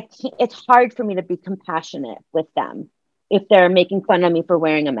 I can't, it's hard for me to be compassionate with them if they're making fun of me for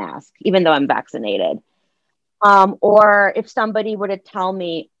wearing a mask, even though I'm vaccinated. Or if somebody were to tell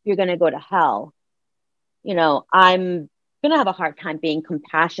me you're going to go to hell, I'm going to have a hard time being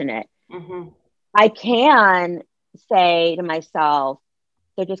compassionate. Mm-hmm. I can say to myself,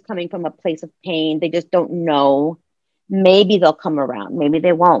 they're just coming from a place of pain. They just don't know. Maybe they'll come around. Maybe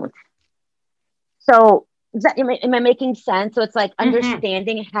they won't. So am I making sense? So it's like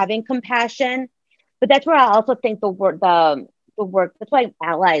understanding, having compassion, but that's where I also think the work, that's why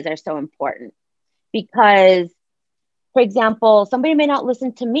allies are so important. Because, for example, somebody may not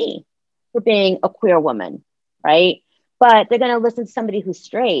listen to me for being a queer woman, right? But they're going to listen to somebody who's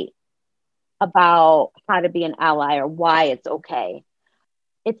straight about how to be an ally or why it's okay.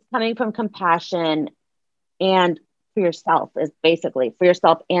 It's coming from compassion and for yourself, is basically for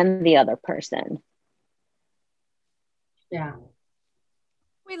yourself and the other person. Yeah.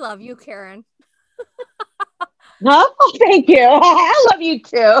 We love you, Karen. Oh, thank you. I love you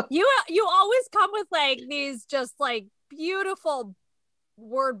too. You always come with like these just like beautiful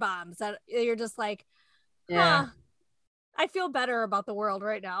word bombs that you're just like, I feel better about the world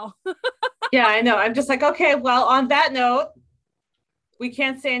right now. Yeah, I know. I'm just like, okay, well, on that note, we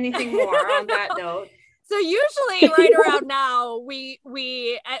can't say anything more on that note. So usually right around now, we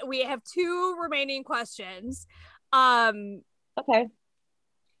have 2 remaining questions. Okay.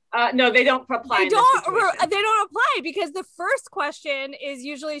 No, they don't apply. They don't apply because the first question is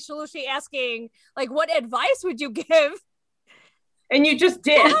usually Shalushi asking, like, what advice would you give? And you just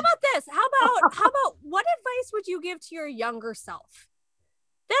did. So how about this? How about what advice would you give to your younger self?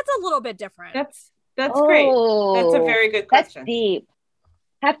 That's a little bit different. That's great. That's a very good question. That's deep.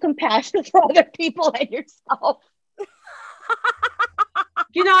 Have compassion for other people and yourself.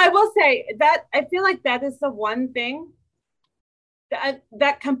 I will say that I feel like that is the one thing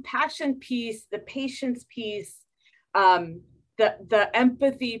that compassion piece, the patience piece, the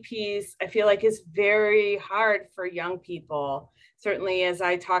empathy piece, I feel like is very hard for young people. Certainly, as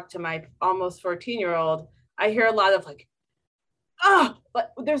I talk to my almost 14-year-old, I hear a lot of like,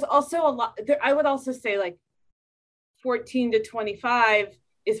 but there's also a lot there. I would also say like 14 to 25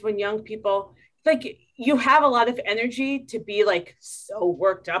 is when young people, like, you have a lot of energy to be like so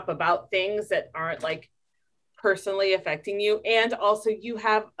worked up about things that aren't like personally affecting you. And also you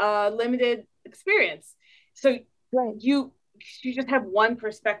have a limited experience. So you just have one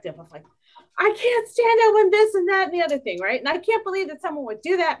perspective of like, I can't stand it when this and that and the other thing, right? And I can't believe that someone would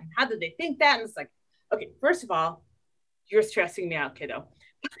do that. And how did they think that? And it's like, okay, first of all, you're stressing me out, kiddo.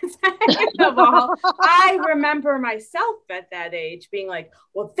 Second of all, I remember myself at that age being like,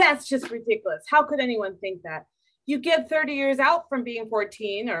 well, that's just ridiculous. How could anyone think that? You get 30 years out from being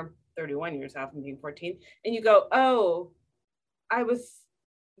 14 or 31 years out from being 14, and you go, oh, I was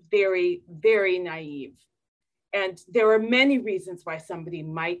very, very naive. And there are many reasons why somebody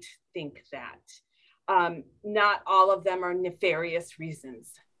might think that. Not all of them are nefarious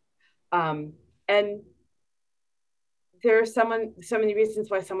reasons. And there are so many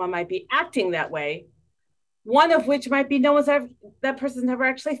reasons why someone might be acting that way. One of which might be that person's never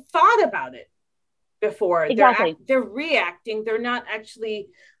actually thought about it before. Exactly. They're reacting.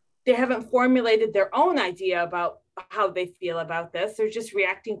 They haven't formulated their own idea about how they feel about this. They're just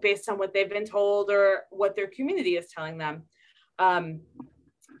reacting based on what they've been told or what their community is telling them.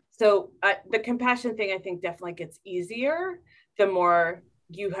 So the compassion thing, I think, definitely gets easier the more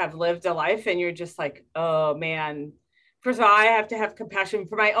you have lived a life and you're just like, oh man, first of all, I have to have compassion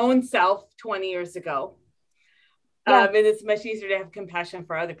for my own self 20 years ago. Yeah. And it's much easier to have compassion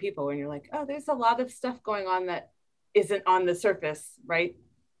for other people when you're like, oh, there's a lot of stuff going on that isn't on the surface, right?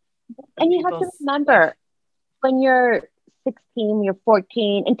 And you have to remember, when you're 16, you're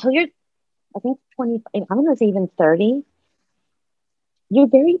 14, until you're, I think, 20, I'm going to say even 30, you're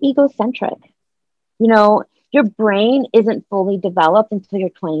very egocentric. Your brain isn't fully developed until you're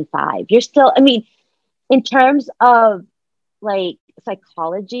 25. You're still, in terms of like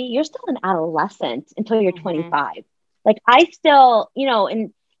psychology, you're still an adolescent until you're 25. Like I still,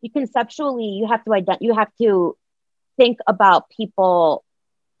 and conceptually, you have to think about people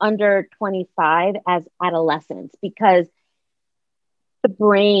under 25 as adolescents because the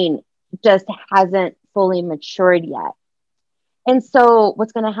brain just hasn't fully matured yet. And so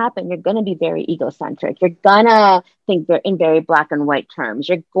what's going to happen? You're going to be very egocentric. You're going to think in very black and white terms.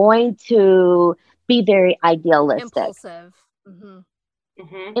 You're going to be very idealistic. Impulsive.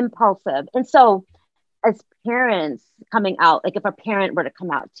 Impulsive. And so as parents coming out, like if a parent were to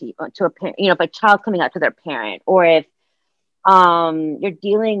come out to a parent, if a child coming out to their parent, or if you're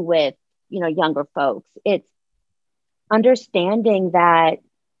dealing with, younger folks, it's understanding that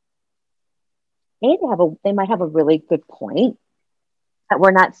they might have a really good point that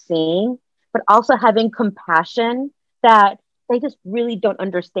we're not seeing, but also having compassion that they just really don't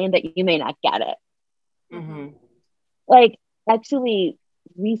understand that you may not get it. Mm-hmm. Like actually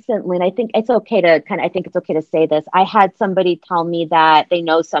recently, and I think it's okay to say this. I had somebody tell me that they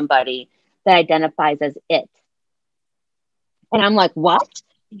know somebody that identifies as it. And I'm like, what?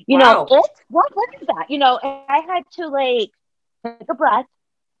 Wow. It? What is that? And I had to like take a breath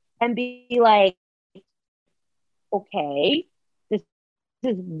and be like, okay, this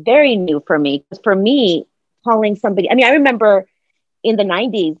is very new for me. For me, calling somebody, I remember in the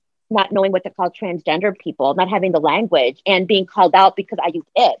 90s, not knowing what to call transgender people, not having the language, and being called out because I used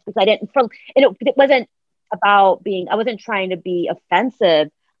it, because I didn't, and it wasn't about I wasn't trying to be offensive.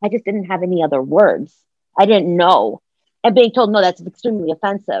 I just didn't have any other words. I didn't know. And being told, no, that's extremely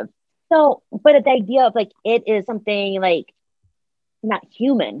offensive. So, but the idea of like, it is something like not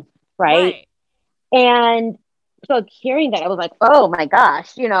human, right? And so hearing that, I was like, oh my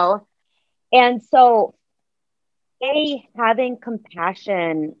gosh, and so having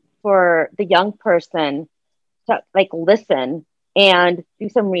compassion for the young person to like listen and do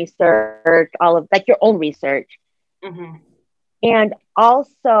some research, all of like your own research. Mm-hmm. And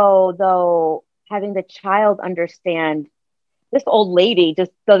also though, having the child understand this old lady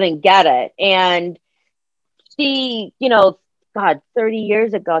just doesn't get it. And she, God, 30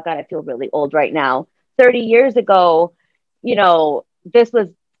 years ago, God, I feel really old right now. 30 years ago, this was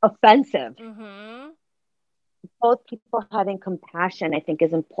offensive. Mm-hmm. Both people having compassion, I think,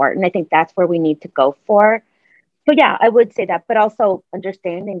 is important. I think that's where we need to go for. So yeah, I would say that, but also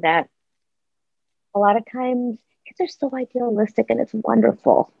understanding that a lot of times kids are so idealistic, and it's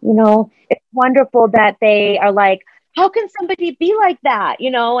wonderful. It's wonderful that they are like, how can somebody be like that?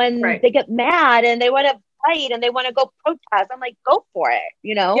 And Right. they get mad and they want to fight and they want to go protest. I'm like, go for it.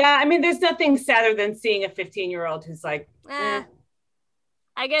 Yeah, there's nothing sadder than seeing a 15-year-old who's like, I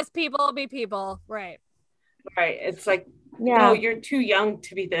guess people will be people, right? Right. It's like, yeah, no, you're too young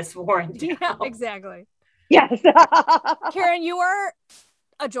to be this worn down. Yeah, exactly. Yes. Karen, you are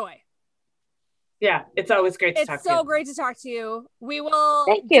a joy. Yeah, it's always great to talk to you. It's so great to talk to you. We will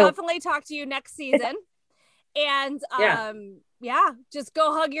definitely talk to you next season. And just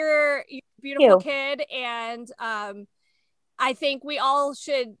go hug your beautiful kid. And I think we all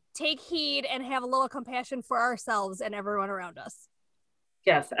should take heed and have a little compassion for ourselves and everyone around us.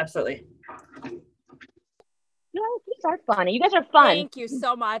 Yes, absolutely. These are funny. You guys are fun. Thank you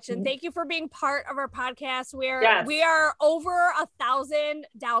so much. And thank you for being part of our podcast. We are over 1,000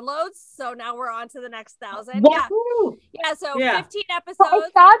 downloads. So now we're on to the next 1,000. Woo-hoo! Yeah. So yeah. 15 episodes. So I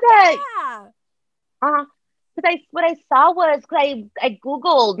saw that. Yeah. Because what I saw was, I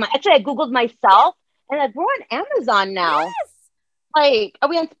Googled myself, and like, we're on Amazon now. Yes. Like,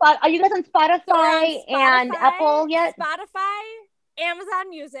 are you guys on Spotify and Apple yet? Spotify, Amazon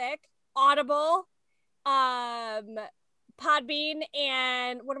Music, Audible, Podbean,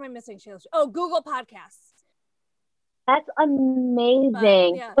 and what am I missing, Sheila? Oh, Google Podcasts. That's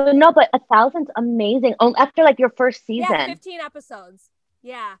amazing. But 1,000's amazing. After like your first season. Yeah, 15 episodes.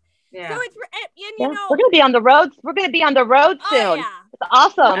 Yeah. Yeah. So it's, we're gonna be on the road. We're gonna be on the road soon. Oh, yeah. It's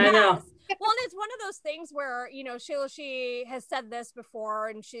awesome. I know. Well, it's one of those things where, Sheila, she has said this before,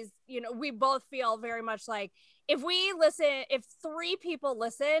 and she's, we both feel very much like if 3 people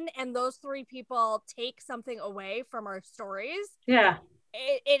listen and those 3 people take something away from our stories, yeah,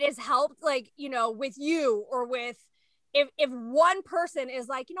 it has helped, like, with you, or with, if one person is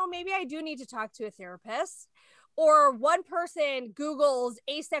like, maybe I do need to talk to a therapist, or one person Googles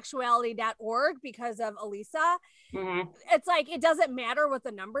asexuality.org because of Elisa. mm-hmm. It's like, it doesn't matter what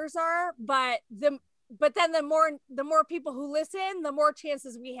the numbers are, but then the more people who listen, the more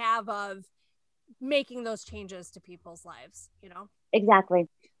chances we have of making those changes to people's lives, Exactly.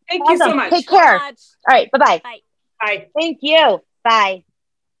 Thank you so much. Take care. All right. Bye-bye. Bye. Bye. Thank you. Bye.